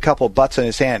in with a couple of butts in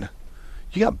his hand.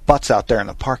 You got butts out there in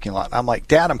the parking lot. I'm like,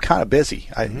 Dad, I'm kind of busy.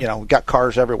 We got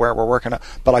cars everywhere. We're working,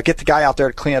 but I'll get the guy out there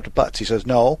to clean up the butts. He says,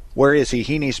 no, where is he?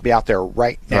 He needs to be out there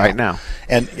right now. Right now.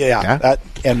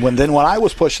 And when I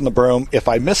was pushing the broom, if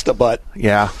I missed a butt,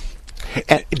 Yeah.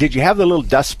 And did you have the little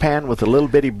dustpan with a little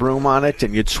bitty broom on it,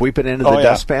 and you'd sweep it into the Oh, yeah.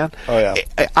 dustpan? Oh,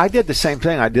 yeah. I did the same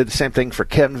thing. I did the same thing for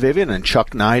Ken Vivian and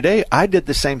Chuck Nide. I did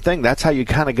the same thing. That's how you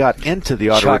kind of got into the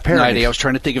auto Chuck repair. Nide. I was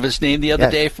trying to think of his name the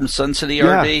other day from Sun City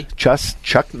RV.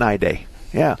 Chuck Nide.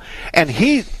 Yeah, and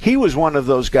he was one of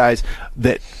those guys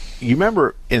that you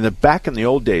remember back in the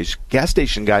old days. Gas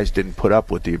station guys didn't put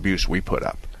up with the abuse we put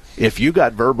up. If you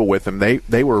got verbal with them,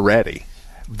 they were ready.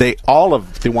 All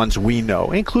of the ones we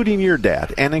know, including your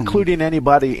dad, and including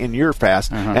anybody in your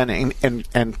past,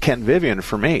 and Ken Vivian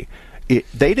for me,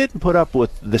 they didn't put up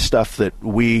with the stuff that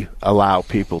we allow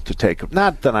people to take.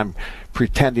 Not that I'm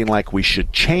pretending like we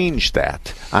should change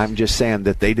that. I'm just saying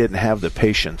that they didn't have the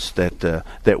patience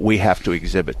that we have to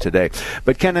exhibit today.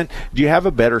 But Kenan, do you have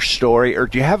a better story, or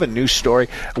do you have a new story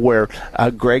where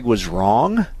Greg was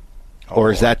wrong, or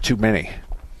is that too many?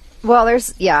 Well,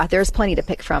 there's plenty to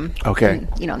pick from. Okay.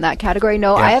 In that category.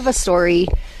 No, I have a story.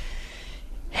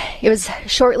 It was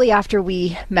shortly after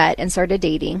we met and started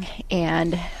dating,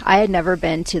 and I had never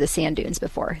been to the sand dunes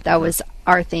before. That was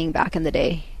our thing back in the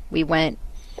day. We went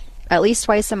at least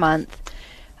twice a month.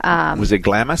 Was it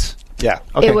Glamis? Yeah.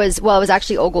 Okay. It was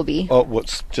actually Oglebay. Oh,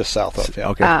 what's just south of, yeah.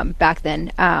 Okay. Back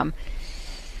then.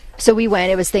 So we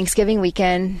went. It was Thanksgiving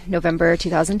weekend, November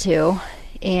 2002.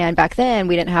 And back then,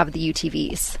 we didn't have the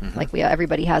UTVs like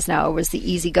everybody has now. It was the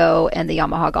Easy Go and the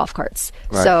Yamaha golf carts.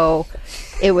 Right. So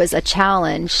it was a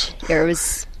challenge. There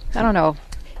was, I don't know,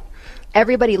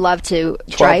 everybody loved to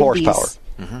 12 drive horsepower.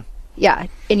 these. Yeah,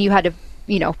 and you had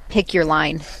to, pick your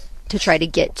line to try to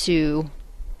get to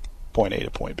point A to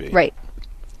point B. Right,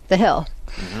 the hill.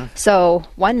 So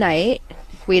one night,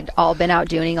 we'd all been out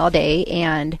duning all day,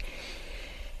 and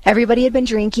everybody had been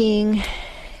drinking.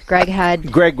 Greg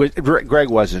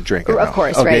wasn't drinking. Of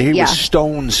course, okay, right? He yeah. was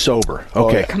stone sober.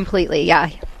 Okay, completely. Yeah.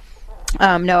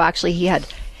 No, actually, he had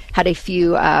a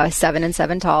few 7 and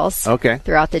 7 talls. Okay.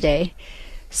 Throughout the day.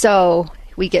 So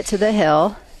we get to the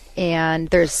hill, and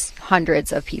there's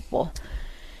hundreds of people.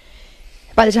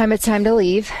 By the time it's time to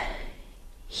leave,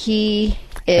 he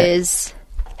has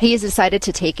decided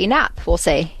to take a nap. We'll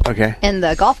say. Okay. In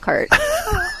the golf cart.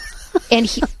 And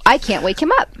I can't wake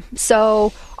him up.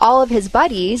 So all of his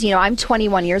buddies, I'm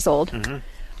 21 years old.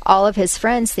 All of his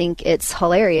friends think it's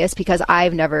hilarious because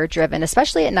I've never driven,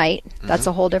 especially at night. That's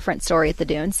a whole different story at the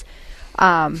dunes.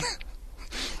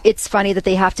 It's funny that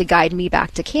they have to guide me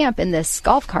back to camp in this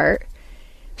golf cart.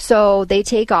 So they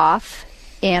take off,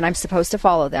 and I'm supposed to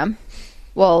follow them.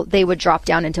 Well, they would drop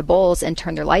down into bowls and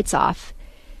turn their lights off.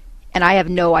 And I have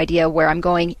no idea where I'm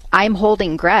going. I'm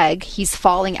holding Greg. He's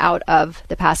falling out of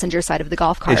the passenger side of the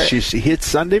golf cart. It's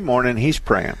Sunday morning. He's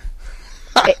praying.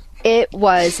 It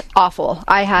was awful.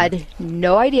 I had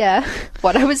no idea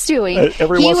what I was doing. He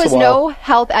was no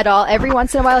help at all. Every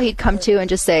once in a while, he'd come to and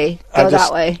just say, "Go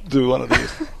that way." Do one of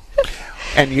these.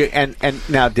 And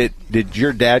now, did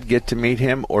your dad get to meet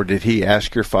him, or did he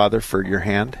ask your father for your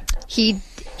hand?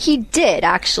 He did,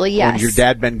 actually, yes. And your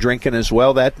dad been drinking as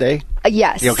well that day?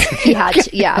 Yes. Okay. He had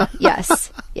to, yeah,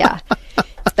 yes. Yeah.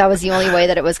 That was the only way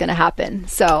that it was going to happen.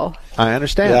 So I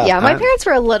understand. Yeah, my parents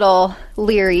were a little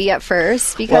leery at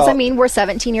first because, we're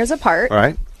 17 years apart.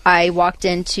 Right. I walked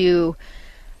into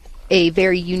a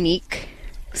very unique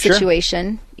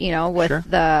situation,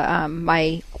 with the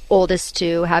my oldest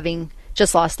two having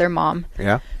just lost their mom.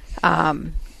 Yeah.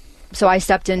 So I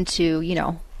stepped into,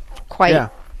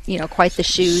 quite quite the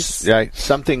shoes. Yeah,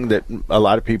 something that a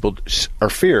lot of people are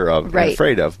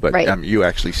afraid of, but you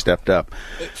actually stepped up.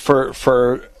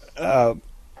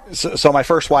 So my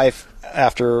first wife,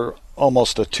 after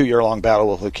almost a 2-year-long battle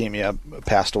with leukemia,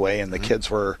 passed away, and the kids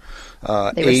were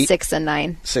they were 6 and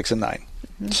 9. 6 and 9.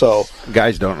 So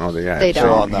guys don't know the They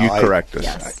don't. You correct us.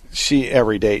 Yes. She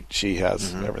every date she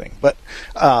has everything, but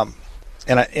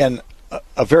and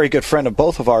a very good friend of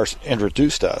both of ours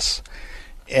introduced us,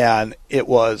 and it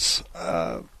was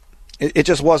it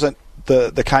just wasn't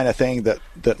the kind of thing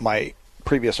that my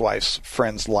previous wife's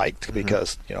friends liked,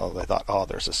 because they thought, oh,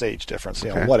 there's this age difference,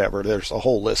 whatever. There's a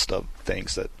whole list of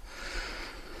things that.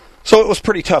 So it was a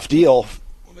pretty tough deal.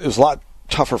 It was a lot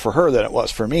tougher for her than it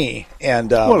was for me. And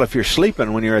well, if you're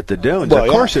sleeping when you're at the dunes, of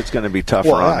course it's going to be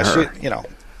tougher on her.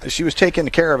 She was taking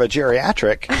care of a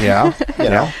geriatric. Yeah,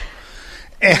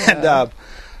 and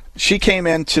she came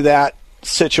into that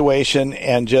situation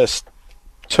and just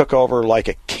took over like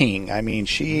a king. I mean,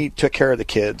 she took care of the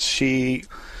kids. She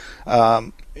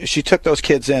took those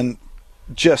kids in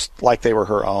just like they were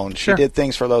her own. She did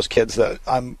things for those kids that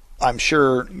I'm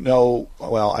sure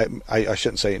I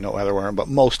shouldn't say no other women, but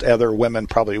most other women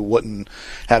probably wouldn't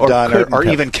have done or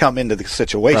even come into the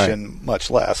situation, much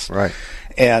less. Right.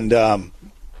 And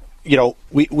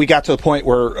we got to the point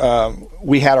where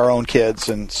we had our own kids,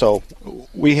 and so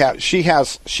she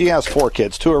has 4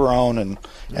 kids, 2 of her own and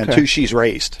 2 she's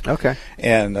raised. Okay.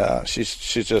 And she's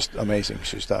just amazing.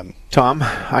 She's done. Tom,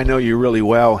 I know you really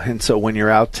well, and so when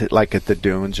you're out like at the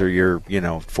dunes or you're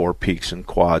 4 Peaks and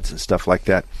quads and stuff like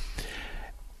that,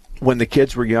 when the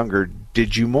kids were younger,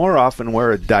 did you more often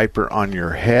wear a diaper on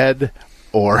your head,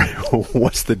 or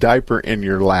was the diaper in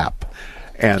your lap,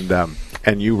 and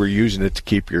you were using it to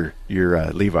keep your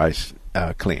Levi's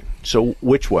clean? So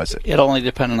which was it? It only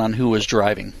depended on who was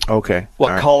driving. Okay.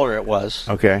 What color it was.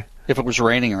 Okay. If it was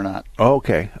raining or not.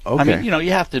 Okay. I mean,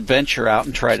 you have to venture out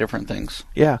and try different things.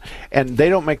 Yeah, and they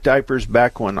don't make diapers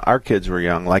back when our kids were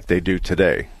young like they do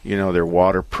today. They're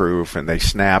waterproof and they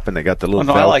snap and they got the little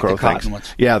Velcro I like the things. cotton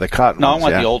ones. Yeah, the cotton ones. No,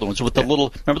 I want the older ones with the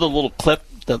little. Remember the little clip,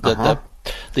 the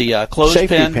clothespin,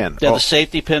 safety pin. Yeah, the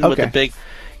safety pin with the big.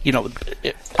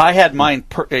 I had mine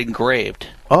engraved.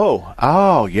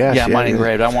 Oh, yes. Yeah, mine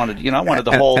engraved. I wanted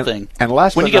the whole thing. And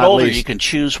last when but you get not older, least, you can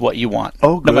choose what you want.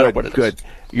 Oh, good, no matter what it is. Good.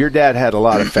 Your dad had a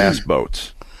lot of fast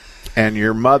boats, and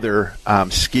your mother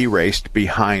ski raced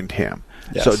behind him.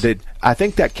 Yes. So I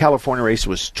think that California race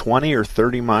was 20 or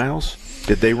 30 miles?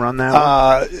 Did they run that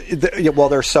one? Well,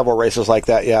 there's several races like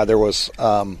that. Yeah, there was.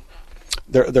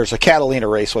 There's a Catalina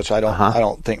race, which I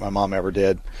don't think my mom ever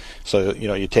did. So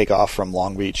you take off from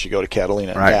Long Beach, you go to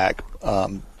Catalina and back.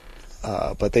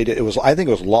 But they did. I think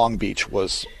it was Long Beach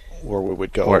was where we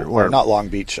would go, or not Long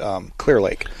Beach, Clear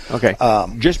Lake. Okay.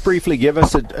 Just briefly, give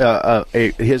us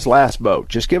his last boat.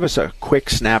 Just give us a quick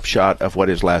snapshot of what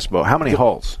his last boat. How many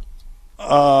holes?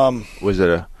 Was it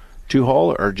a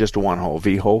 2-hole or just a 1-hole?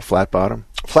 V-hole, flat bottom.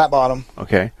 Flat bottom.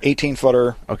 Okay.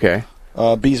 18-footer. Okay.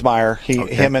 Biesmeyer.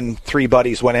 Him and 3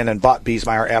 buddies went in and bought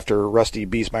Biesmeyer after Rusty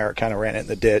Biesmeyer kind of ran it in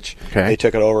the ditch. Okay. They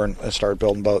took it over and started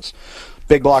building boats.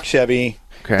 Big block Chevy.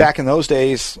 Okay. Back in those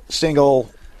days,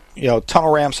 single,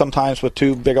 tunnel ram sometimes with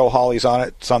 2 big old Hollies on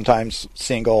it, sometimes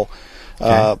single.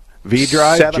 Okay.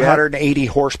 V-drive, 780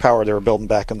 horsepower they were building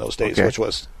back in those days, okay, which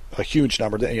was a huge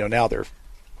number. Now they're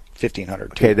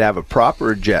 1,500. Okay, they have a prop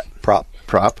or a jet? Prop.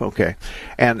 Okay.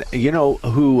 And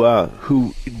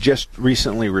who just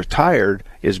recently retired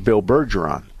is Bill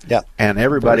Bergeron. Yeah. And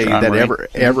everybody that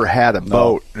ever had a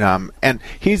boat, and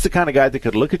he's the kind of guy that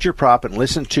could look at your prop and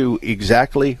listen to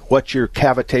exactly what your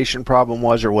cavitation problem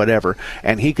was or whatever,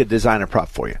 and he could design a prop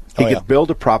for you. He could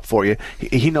build a prop for you.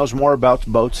 He knows more about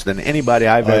boats than anybody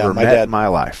I've ever met in my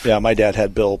life. Yeah, my dad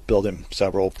had Bill build him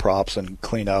several props and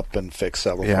clean up and fix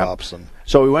several props. And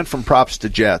so we went from props to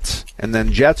jets, and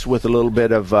then jets with a little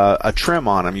bit of a trim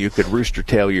on them. You could rooster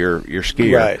tail your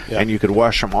skier, and you could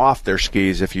wash them off their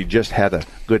skis if you just had a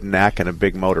good knack and a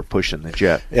big motor pushing the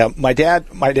jet. Yeah, my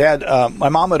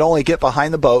mom would only get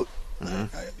behind the boat.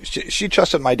 Mm-hmm. She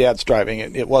trusted my dad's driving.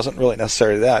 It wasn't really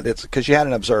necessarily that. It's because you had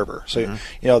an observer. So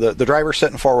the driver's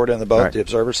sitting forward in the boat, the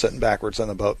observer's sitting backwards in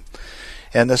the boat.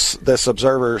 And this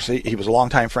observer, he was a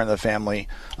longtime friend of the family,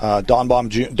 Don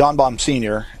Baum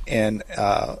Sr., and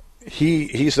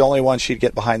he's the only one she'd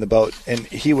get behind the boat. And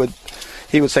he would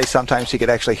say sometimes he could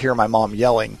actually hear my mom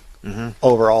yelling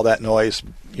over all that noise.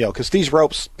 Because these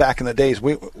ropes back in the days,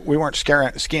 we weren't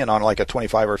skiing on like a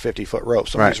 25 or 50 foot rope.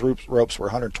 Some of these ropes were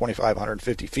 125,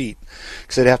 150 feet,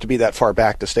 because they'd have to be that far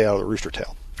back to stay out of the rooster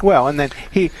tail. Well, and then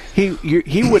he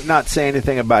would not say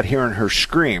anything about hearing her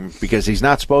scream because he's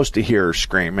not supposed to hear her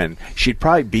scream, and she'd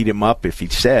probably beat him up if he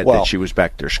said that she was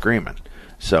back there screaming.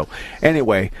 So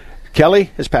anyway,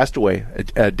 Kelly has passed away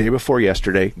a day before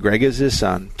yesterday. Greg is his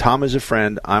son. Tom is a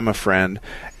friend. I'm a friend.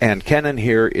 And Kenan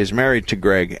here is married to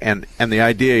Greg. And the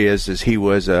idea is he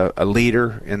was a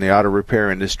leader in the auto repair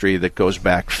industry that goes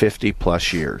back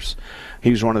 50-plus years. He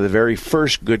was one of the very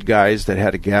first good guys that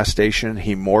had a gas station.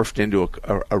 He morphed into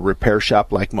a repair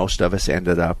shop like most of us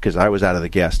ended up, because I was out of the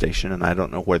gas station, and I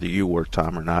don't know whether you were,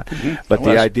 Tom, or not. But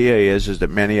the idea is that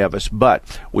many of us, but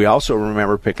we also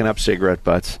remember picking up cigarette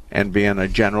butts and being a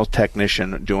general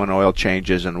technician, doing oil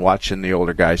changes, and watching the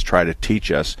older guys try to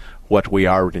teach us what we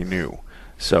already knew.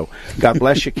 So God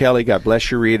bless you, Kelly. God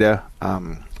bless you, Rita.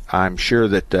 I'm sure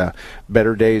that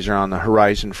better days are on the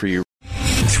horizon for you.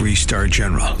 3-star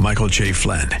General Michael J.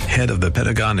 Flynn, head of the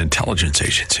Pentagon Intelligence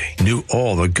Agency, knew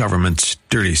all the government's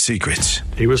dirty secrets.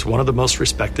 He was one of the most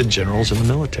respected generals in the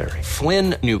military.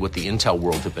 Flynn knew what the intel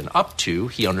world had been up to.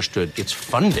 He understood its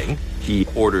funding. He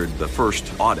ordered the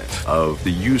first audit of the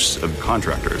use of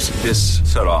contractors. This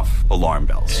set off alarm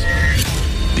bells.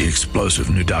 The explosive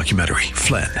new documentary,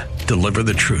 Flynn, Deliver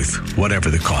the Truth, Whatever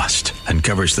the Cost,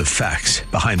 uncovers the facts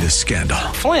behind this scandal.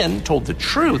 Flynn told the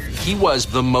truth. He was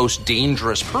the most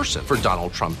dangerous person for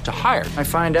Donald Trump to hire. I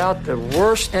find out the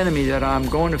worst enemy that I'm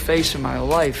going to face in my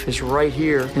life is right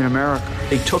here in America.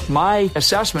 They took my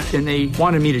assessment and they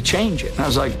wanted me to change it. And I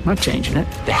was like, I'm not changing it.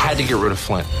 They had to get rid of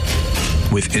Flynn.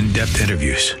 With in-depth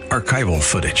interviews, archival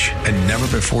footage, and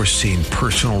never-before-seen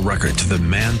personal records of the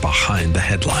man behind the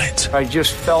headlines. I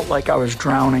just felt like I was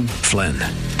drowning. Flynn,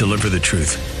 Deliver the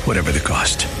Truth, Whatever the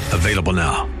Cost. Available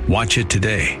now. Watch it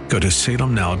today. Go to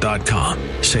salemnow.com.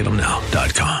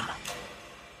 salemnow.com.